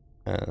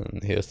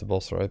 And here's the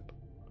boss, right?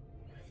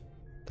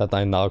 That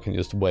I now can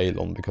just wail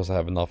on because I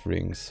have enough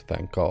rings.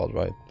 Thank God,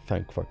 right?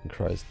 Thank fucking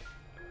Christ.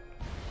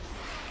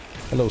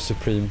 Hello,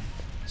 Supreme.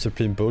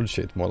 Supreme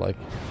bullshit, more like.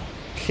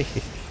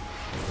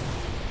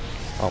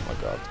 Oh my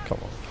god, come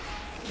on.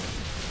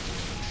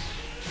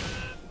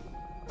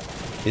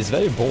 He's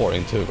very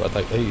boring too, but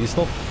like, it's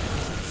not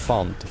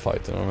fun to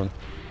fight, you know what I mean?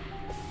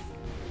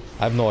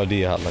 I have no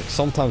idea how, like,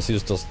 sometimes he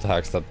just does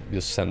attacks that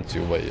just send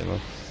you away, you know?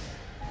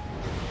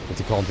 That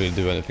you can't really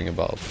do anything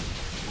about.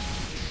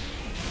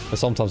 But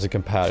sometimes you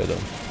can parry them.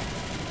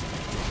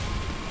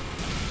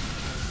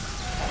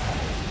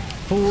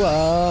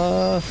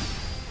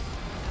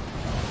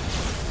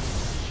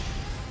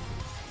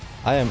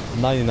 I am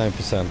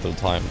 99% of the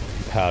time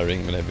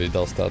parrying whenever he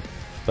does that.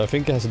 But I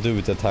think it has to do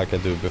with the attack I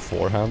do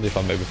beforehand, if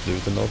I'm able to do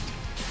it or not.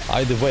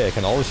 Either way, I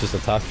can always just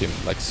attack him,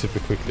 like, super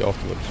quickly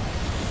afterwards.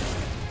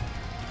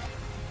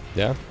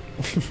 Yeah?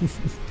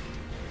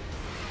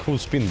 Cool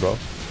spin, bro.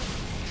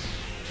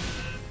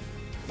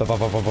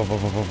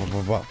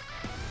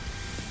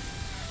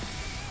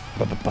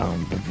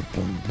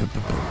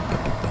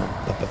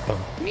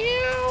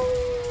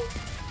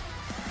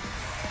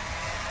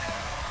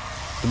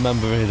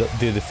 Remember when he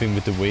did the thing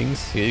with the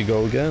wings? Here you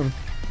go again.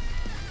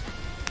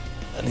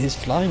 And he's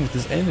flying with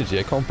his energy,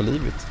 I can't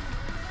believe it.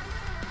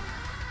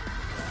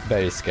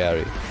 Very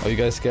scary. Are you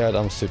guys scared?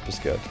 I'm super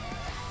scared.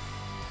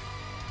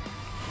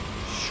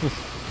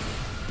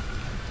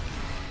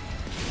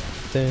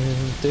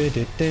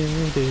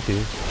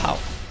 Pow!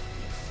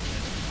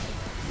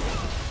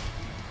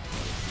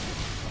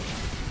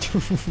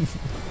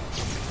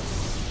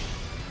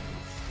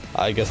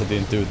 I guess I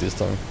didn't do it this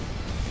time.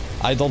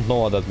 I don't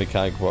know how that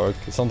mechanic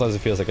works. Sometimes it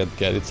feels like I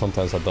get it,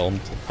 sometimes I don't.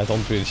 I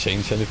don't really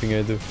change anything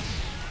I do.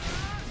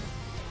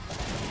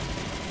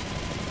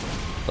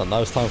 But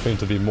now it's time for him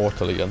to be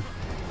mortal again.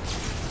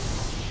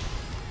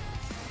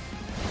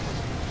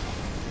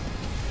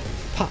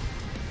 Pa!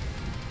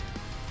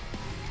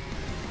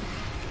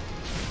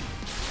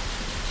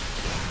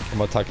 I'm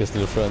gonna attack his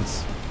little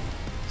friends.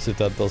 See if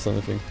that does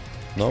anything.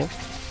 No?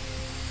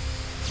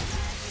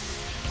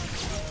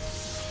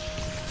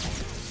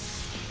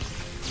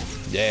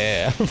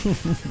 Yeah!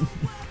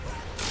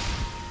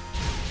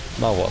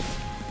 Now what?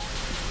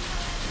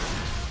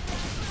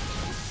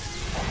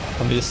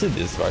 I mean, you see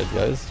this, right,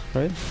 guys?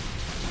 Right?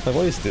 Like,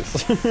 what is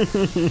this?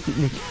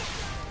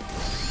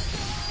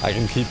 I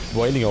can keep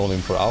waiting on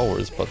him for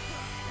hours, but...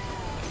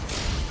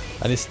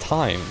 And it's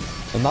time.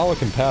 And now I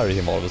can parry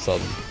him all of a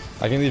sudden.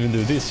 I can even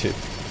do this shit.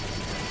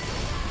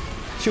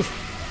 Shoo.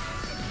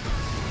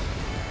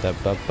 Da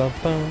ba ba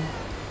ba.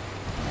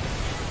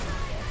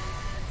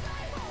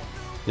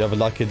 You have a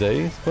lucky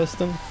day,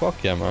 Weston?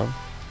 Fuck yeah, man.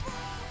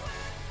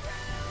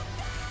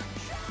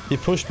 He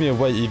pushed me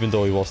away even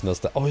though he wasn't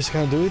as... Oh, he's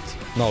gonna do it?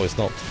 No, he's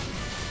not.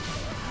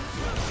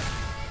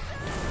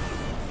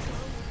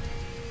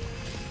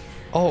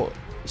 Oh,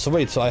 so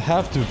wait, so I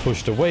have to be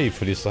pushed away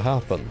for this to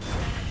happen.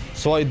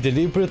 So I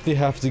deliberately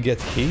have to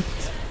get hit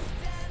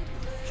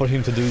for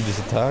him to do this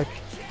attack?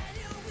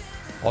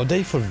 Are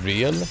they for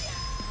real?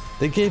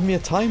 They gave me a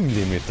time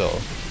limit though.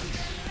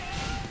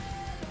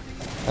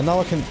 And now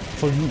I can,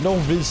 for no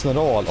reason at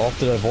all,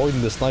 after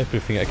avoiding the sniper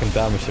thing, I can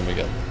damage him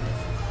again.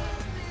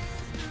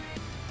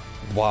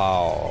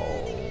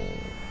 Wow.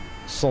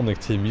 Sonic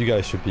team, you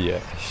guys should be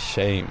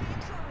ashamed.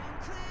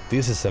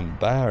 This is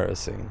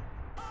embarrassing.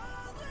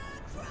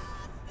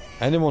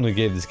 Anyone who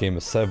gave this game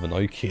a 7,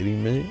 are you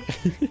kidding me?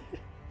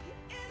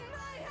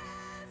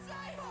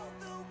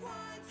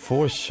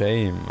 For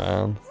shame,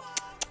 man.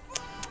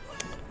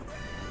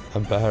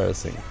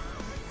 Embarrassing.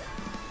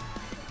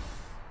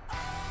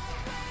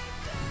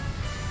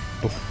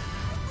 Oof.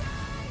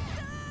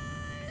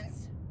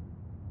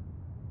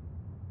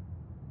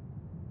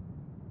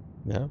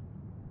 Yeah.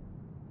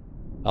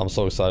 I'm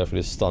so excited for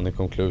this stunning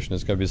conclusion.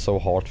 It's gonna be so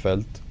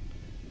heartfelt.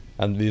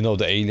 And you know,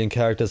 the alien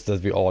characters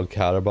that we all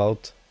care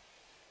about.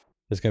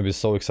 It's gonna be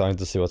so exciting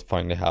to see what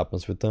finally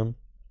happens with them.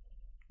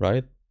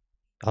 Right?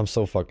 I'm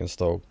so fucking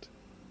stoked.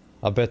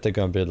 I bet they're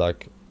gonna be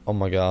like, oh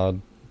my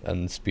god,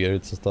 and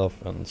spirits and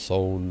stuff, and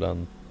soul,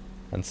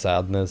 and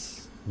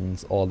sadness,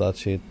 and all that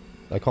shit.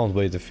 I can't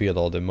wait to feel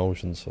all the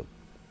emotions.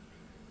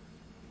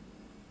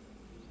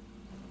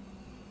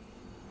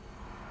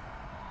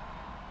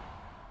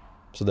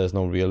 So there's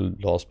no real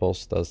last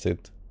boss, that's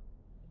it.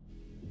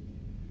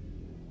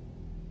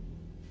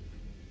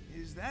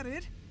 Is that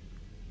it?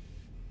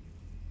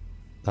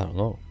 I don't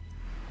know.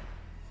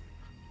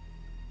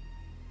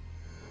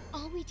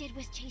 All we did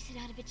was chase it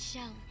out of its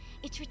shell.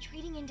 It's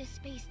retreating into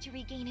space to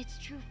regain its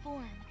true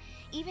form.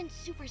 Even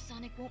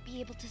Supersonic won't be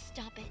able to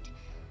stop it.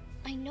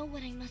 I know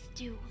what I must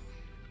do.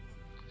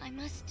 I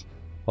must...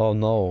 Oh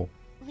no.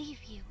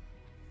 leave you.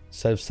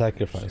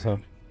 Self-sacrifice, huh?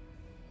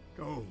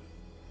 Go.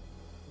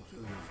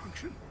 Fulfill your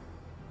function.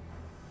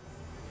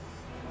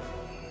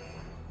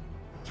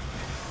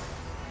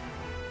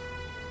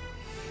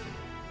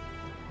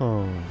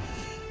 Oh.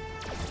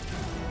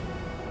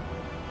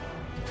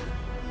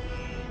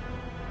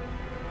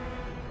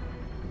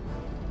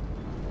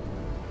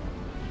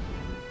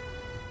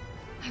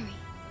 Hurry,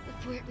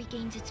 before it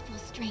regains its full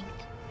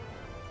strength.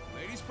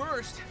 Ladies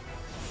first.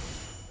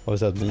 What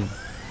does that mean?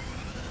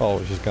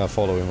 Oh, she's gonna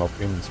follow him up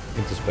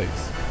into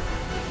space.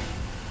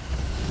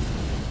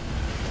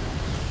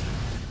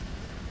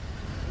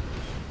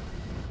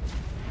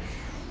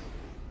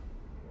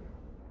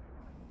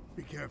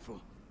 Be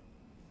careful,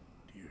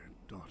 dear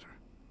daughter.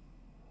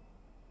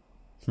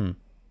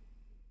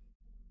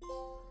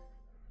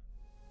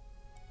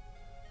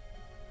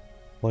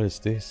 What is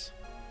this?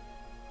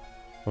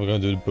 Are we gonna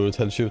do the bullet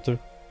hell shooter?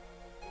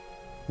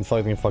 I'm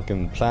fighting a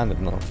fucking planet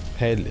now.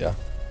 Hell yeah.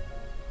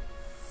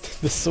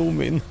 The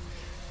zoom in.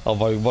 Oh,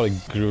 what a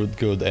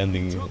good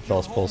ending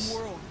last boss.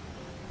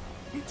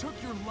 He took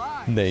your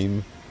lives.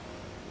 Name.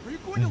 Are you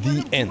going to The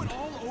let him end. do it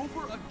all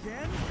over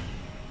again?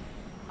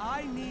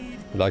 I need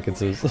Like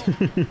it is. we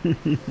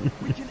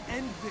can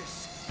end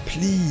this.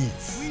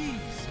 Please.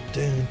 Please.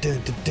 Dun,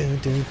 dun, dun, dun,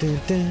 dun, dun,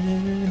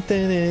 dun, dun,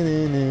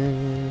 dun,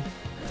 dun.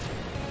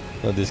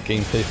 No, this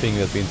gameplay thing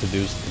that we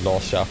introduced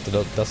last chapter,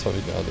 that's what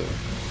we're gonna do.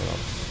 You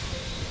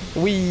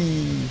know.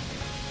 Wee!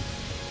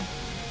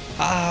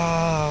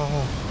 Ah!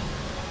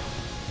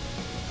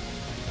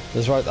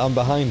 That's right, I'm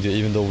behind you,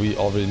 even though we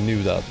already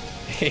knew that.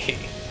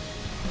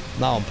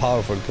 Now I'm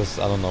powerful because,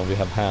 I don't know, we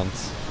have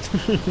hands.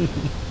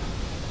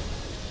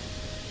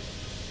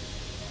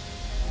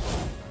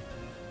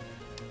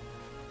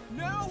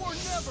 Now or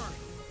never.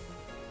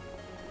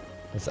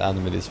 Let's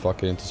animate this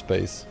fucker into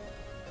space.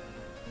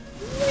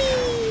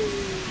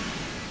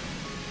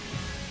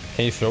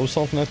 Can you throw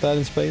something like that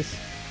in space?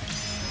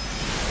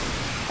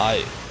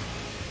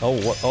 Oh,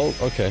 what? Oh,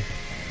 okay.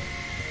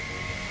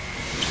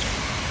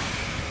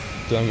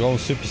 Dude, I'm going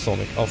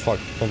supersonic. Oh fuck,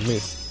 don't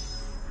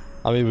miss.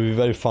 I mean, it would be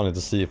very funny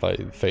to see if I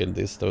failed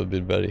this. That would be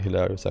very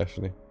hilarious,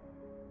 actually.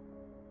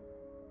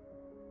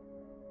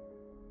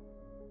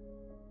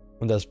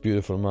 And that's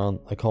beautiful, man.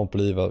 I can't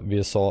believe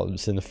we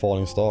seen a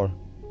falling star.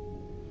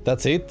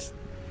 That's it?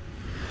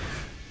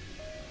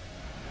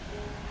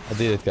 I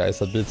did it,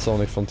 guys. I beat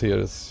Sonic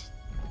Frontiers.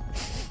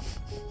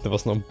 There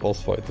was no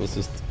boss fight. It was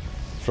just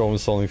throwing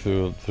Sonic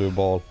through a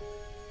ball.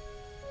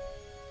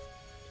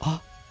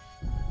 Ah!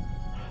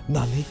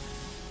 Nani?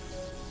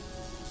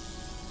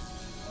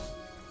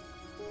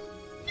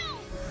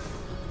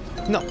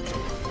 No!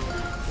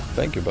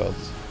 Thank you,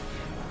 buds.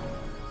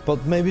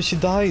 But maybe she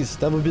dies.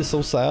 That would be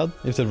so sad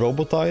if the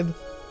robot died.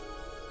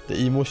 The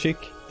emo chick,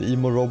 the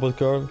emo robot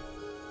girl.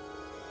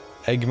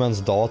 Eggman's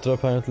daughter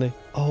apparently.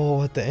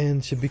 Oh, at the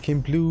end she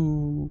became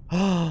blue.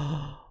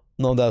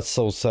 No, that's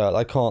so sad.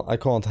 I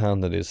can't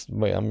handle this.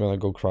 Wait, I'm gonna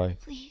go cry.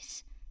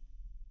 Please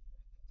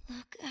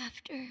look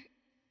after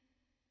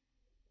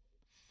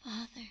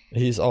Father.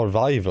 He's our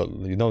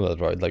rival, you know that,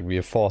 right? Like, we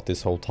have fought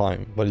this whole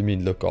time. What do you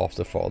mean, look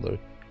after Father?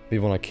 We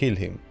wanna kill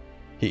him.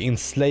 He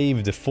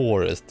enslaved the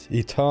forest.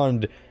 He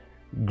turned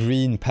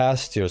green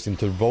pastures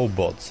into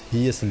robots.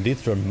 He is a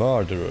literal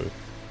murderer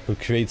who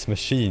creates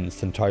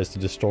machines and tries to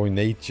destroy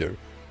nature.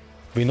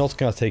 We're not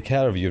gonna take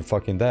care of your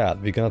fucking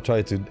dad. We're gonna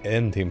try to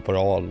end him for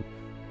all.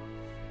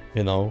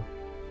 You know?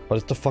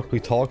 What the fuck are we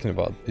talking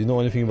about? Do you know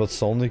anything about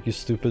Sonic, you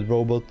stupid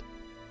robot?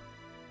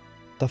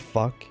 The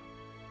fuck?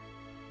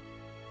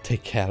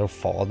 Take care of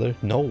Father?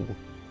 No.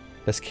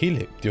 Let's kill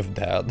him, your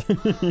dad.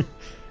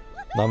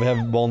 Now we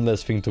have one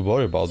less thing to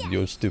worry about,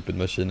 your stupid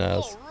machine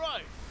ass.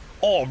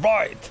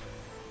 Alright!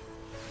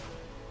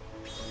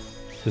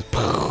 Just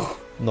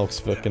knocks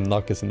fucking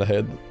Knuckles in the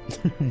head.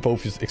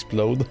 Both just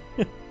explode.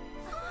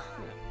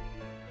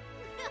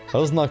 How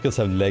does Knuckles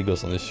have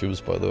Legos on his shoes,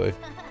 by the way?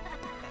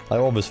 I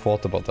always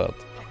thought about that.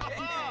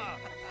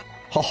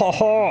 Ha ha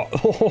ha!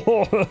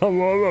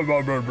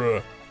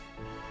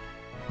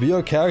 We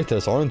are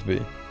characters, aren't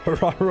we?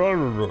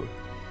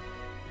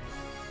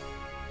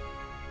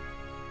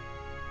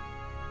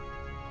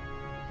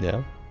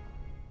 Yeah.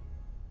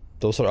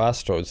 Those are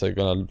asteroids. They're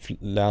gonna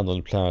land on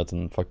the planet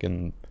and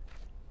fucking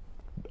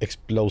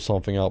explode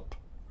something up.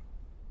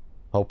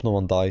 Hope no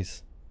one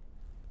dies.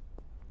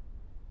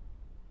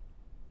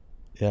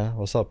 Yeah,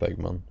 what's up,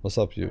 Eggman? What's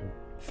up, you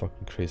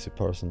fucking crazy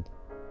person?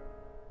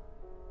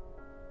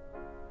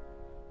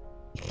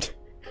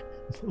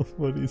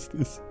 What is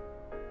this?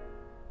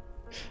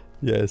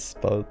 Yes,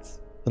 but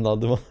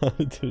another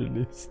one to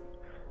release.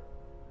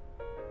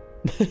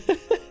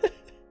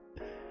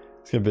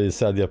 It's gonna be a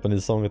sad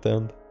Japanese song at the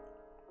end.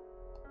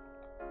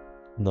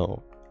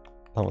 No,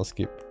 I'm gonna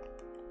skip.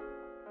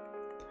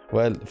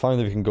 Well,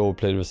 finally we can go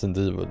play Resident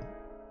Evil.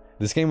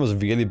 This game was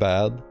really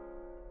bad.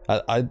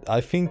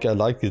 I think I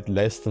liked it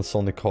less than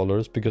Sonic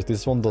Colors because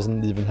this one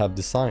doesn't even have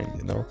design,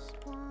 you know?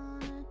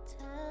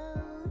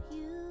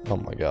 Oh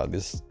my god,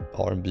 this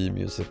R&B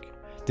music.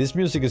 This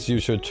music is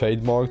usually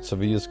trademarked, so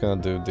we're just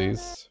gonna do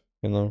this,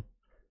 you know?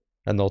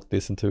 And not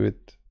listen to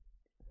it.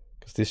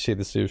 Because this shit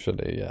is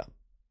usually, yeah,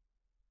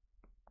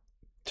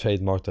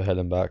 trademarked to hell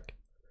and back.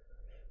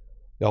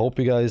 I hope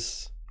you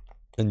guys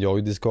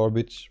enjoyed this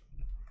garbage.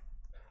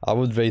 I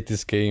would rate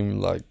this game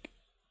like,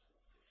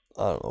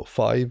 I don't know,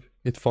 5.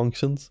 It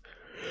functions.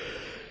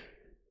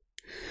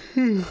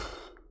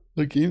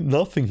 Like,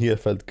 nothing here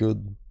felt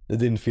good. It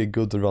didn't feel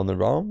good to run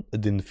around.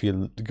 It didn't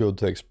feel good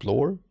to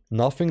explore.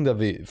 Nothing that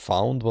we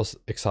found was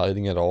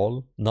exciting at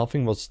all.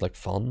 Nothing was like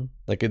fun.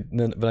 Like,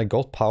 when I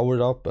got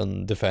powered up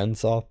and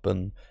defense up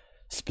and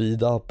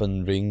speed up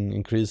and ring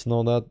increase and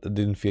all that, it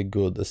didn't feel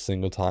good a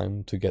single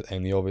time to get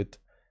any of it.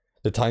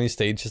 The tiny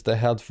stages they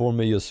had for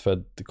me just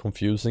felt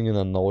confusing and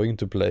annoying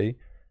to play.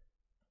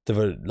 They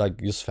were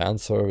like just fan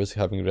service,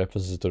 having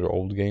references to the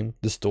old game.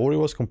 The story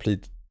was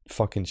complete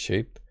fucking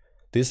shit.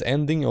 This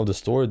ending of the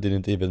story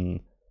didn't even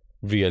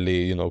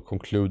really, you know,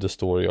 conclude the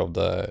story of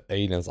the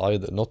aliens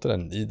either. Not that I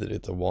needed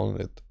it, I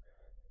wanted it.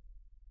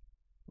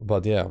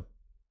 But yeah.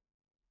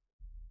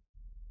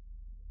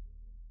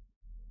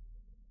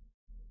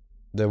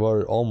 There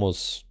were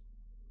almost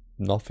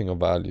nothing of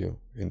value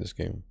in this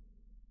game.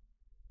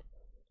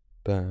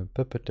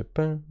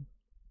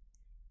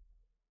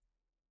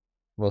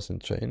 Was in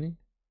training?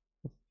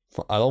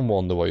 I don't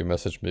wonder why you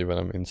message me when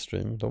I'm in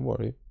stream, don't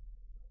worry.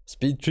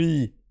 Speed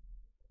 3!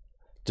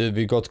 Dude,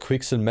 we got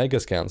Quixel Mega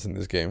Scans in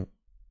this game.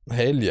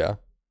 Hell yeah.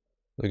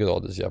 Look at all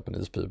these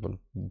Japanese people.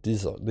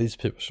 These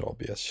people should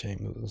be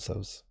ashamed of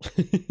themselves.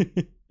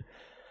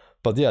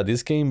 But yeah,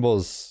 this game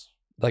was,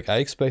 like, I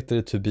expected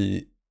it to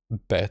be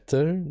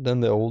better than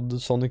the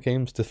old Sonic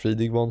games, the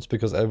 3D ones,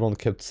 because everyone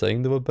kept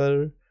saying they were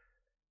better.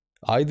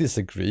 I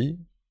disagree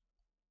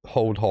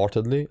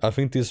wholeheartedly. I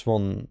think this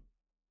one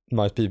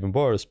might be even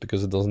worse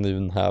because it doesn't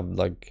even have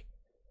like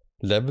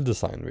level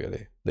design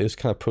really. They just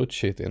kind of put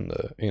shit in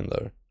there. I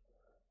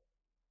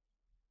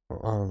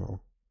don't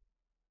know.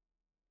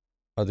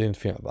 I didn't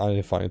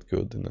find it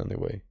good in any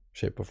way,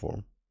 shape or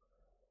form.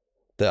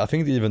 I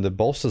think even the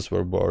bosses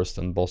were worse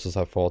than bosses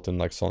I fought in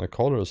like Sonic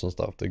Colors and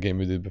stuff, the game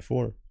we did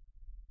before.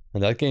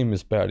 And that game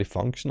is barely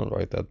functional,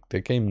 right?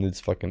 That game needs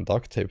fucking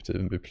duct tape to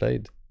even be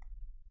played.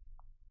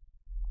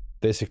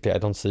 Basically, I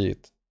don't see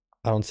it.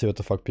 I don't see what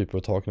the fuck people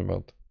are talking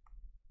about.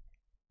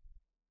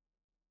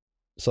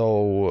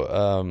 So,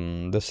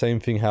 the same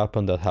thing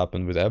happened that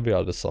happened with every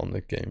other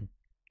Sonic game.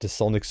 The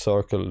Sonic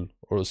Circle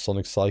or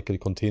Sonic Cycle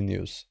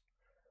continues.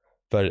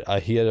 But I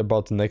hear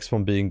about the next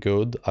one being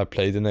good, I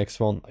play the next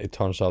one, it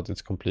turns out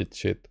it's complete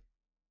shit.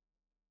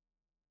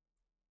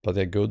 But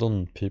they're good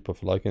on people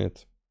for liking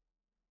it.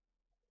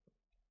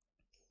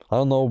 I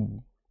don't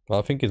know,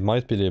 I think it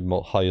might be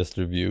the highest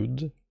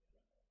reviewed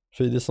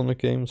 3D Sonic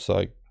game,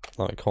 so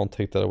I can't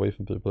take that away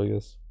from people, I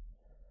guess.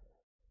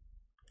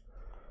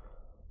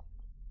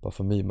 But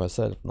for me,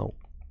 myself, no.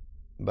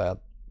 Bad.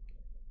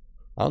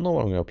 I don't know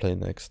what I'm gonna play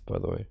next, by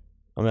the way.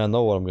 I mean, I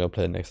know what I'm gonna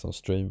play next on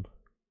stream.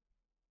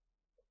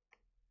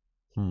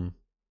 I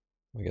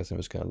guess I'm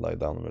just gonna lie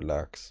down and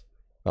relax.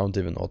 I don't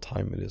even know what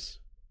time it is.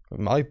 I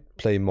might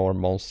play more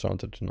Monster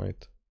Hunter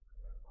tonight.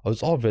 Oh,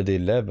 it's already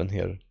 11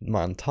 here.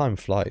 Man, time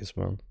flies,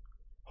 man.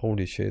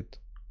 Holy shit.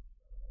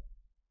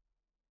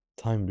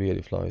 Time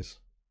really flies.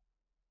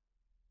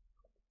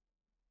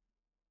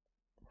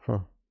 Huh.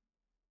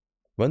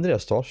 When did I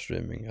start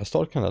streaming? I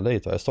started kinda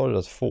late. I started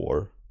at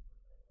 4.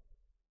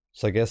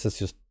 So I guess it's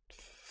just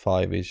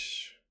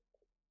 5-ish.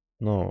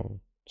 No,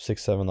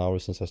 6-7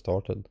 hours since I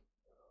started.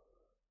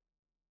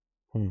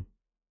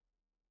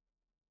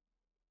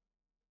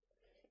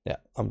 Yeah,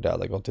 I'm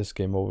glad I got this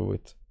game over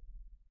with.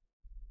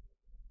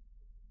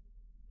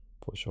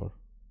 For sure.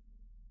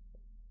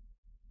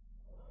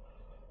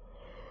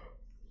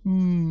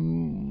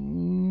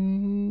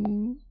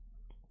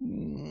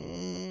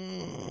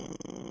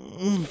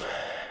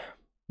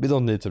 We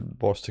don't need to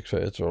watch the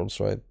credit rolls,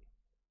 right?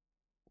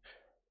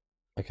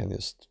 I can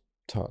just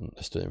turn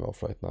the stream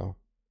off right now.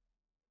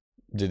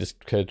 Did the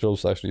credit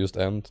rolls actually just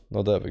end?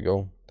 No, there we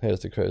go. Here's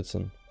the credit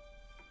scene.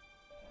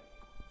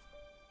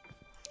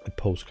 A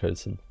post-credit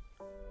scene.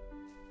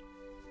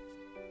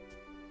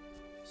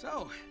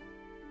 So,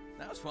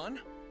 that was fun.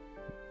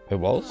 It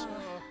was?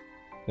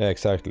 Yeah,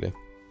 exactly.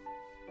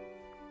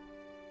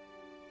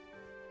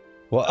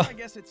 What? I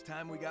guess it's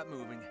time we got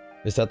moving.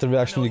 Is that the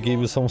reaction you gave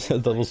when someone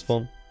said that was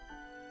fun?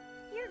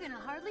 You're gonna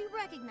hardly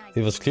recognize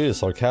It was clearly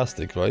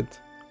sarcastic, right?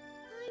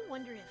 I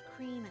wonder if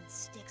cream and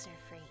sticks are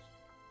free.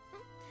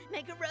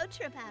 Make a road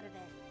trip out of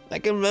it.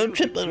 Like a road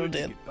trip out of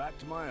it. Get back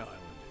to my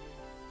island.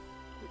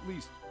 At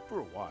least for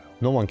a while.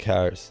 No one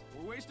cares.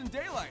 We're wasting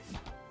daylight.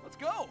 Let's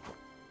go.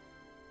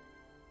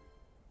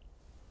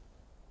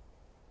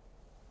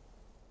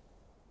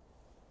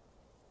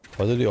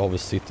 Why did you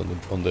always sit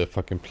on the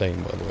fucking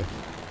plane, by the way?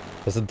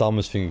 That's the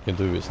dumbest thing you can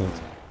do, isn't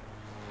it?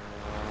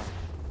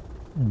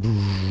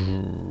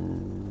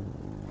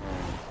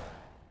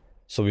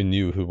 So we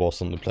knew who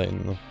was on the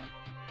plane, no?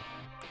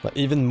 But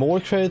even more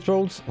credit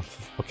rolls?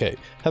 Okay,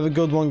 have a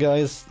good one,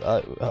 guys.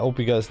 I hope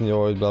you guys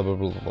enjoyed, blah blah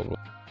blah blah blah.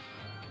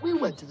 We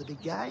went to the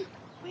big guy.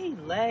 We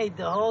laid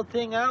the whole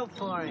thing out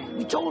for him.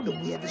 We told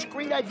him we had this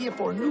great idea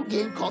for a new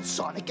game called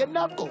Sonic and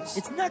Knuckles.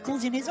 It's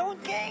Knuckles in his own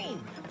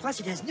game. Plus,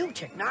 it has new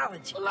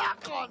technology.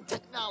 Lock-on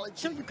technology.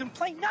 So you can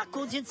play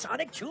Knuckles in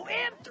Sonic 2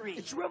 and 3.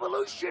 It's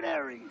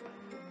revolutionary.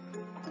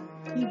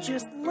 He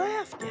just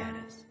laughed at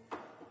us.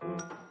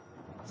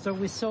 So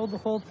we sold the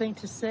whole thing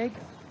to Sega?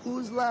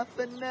 Who's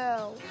laughing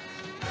now?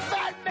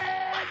 Fat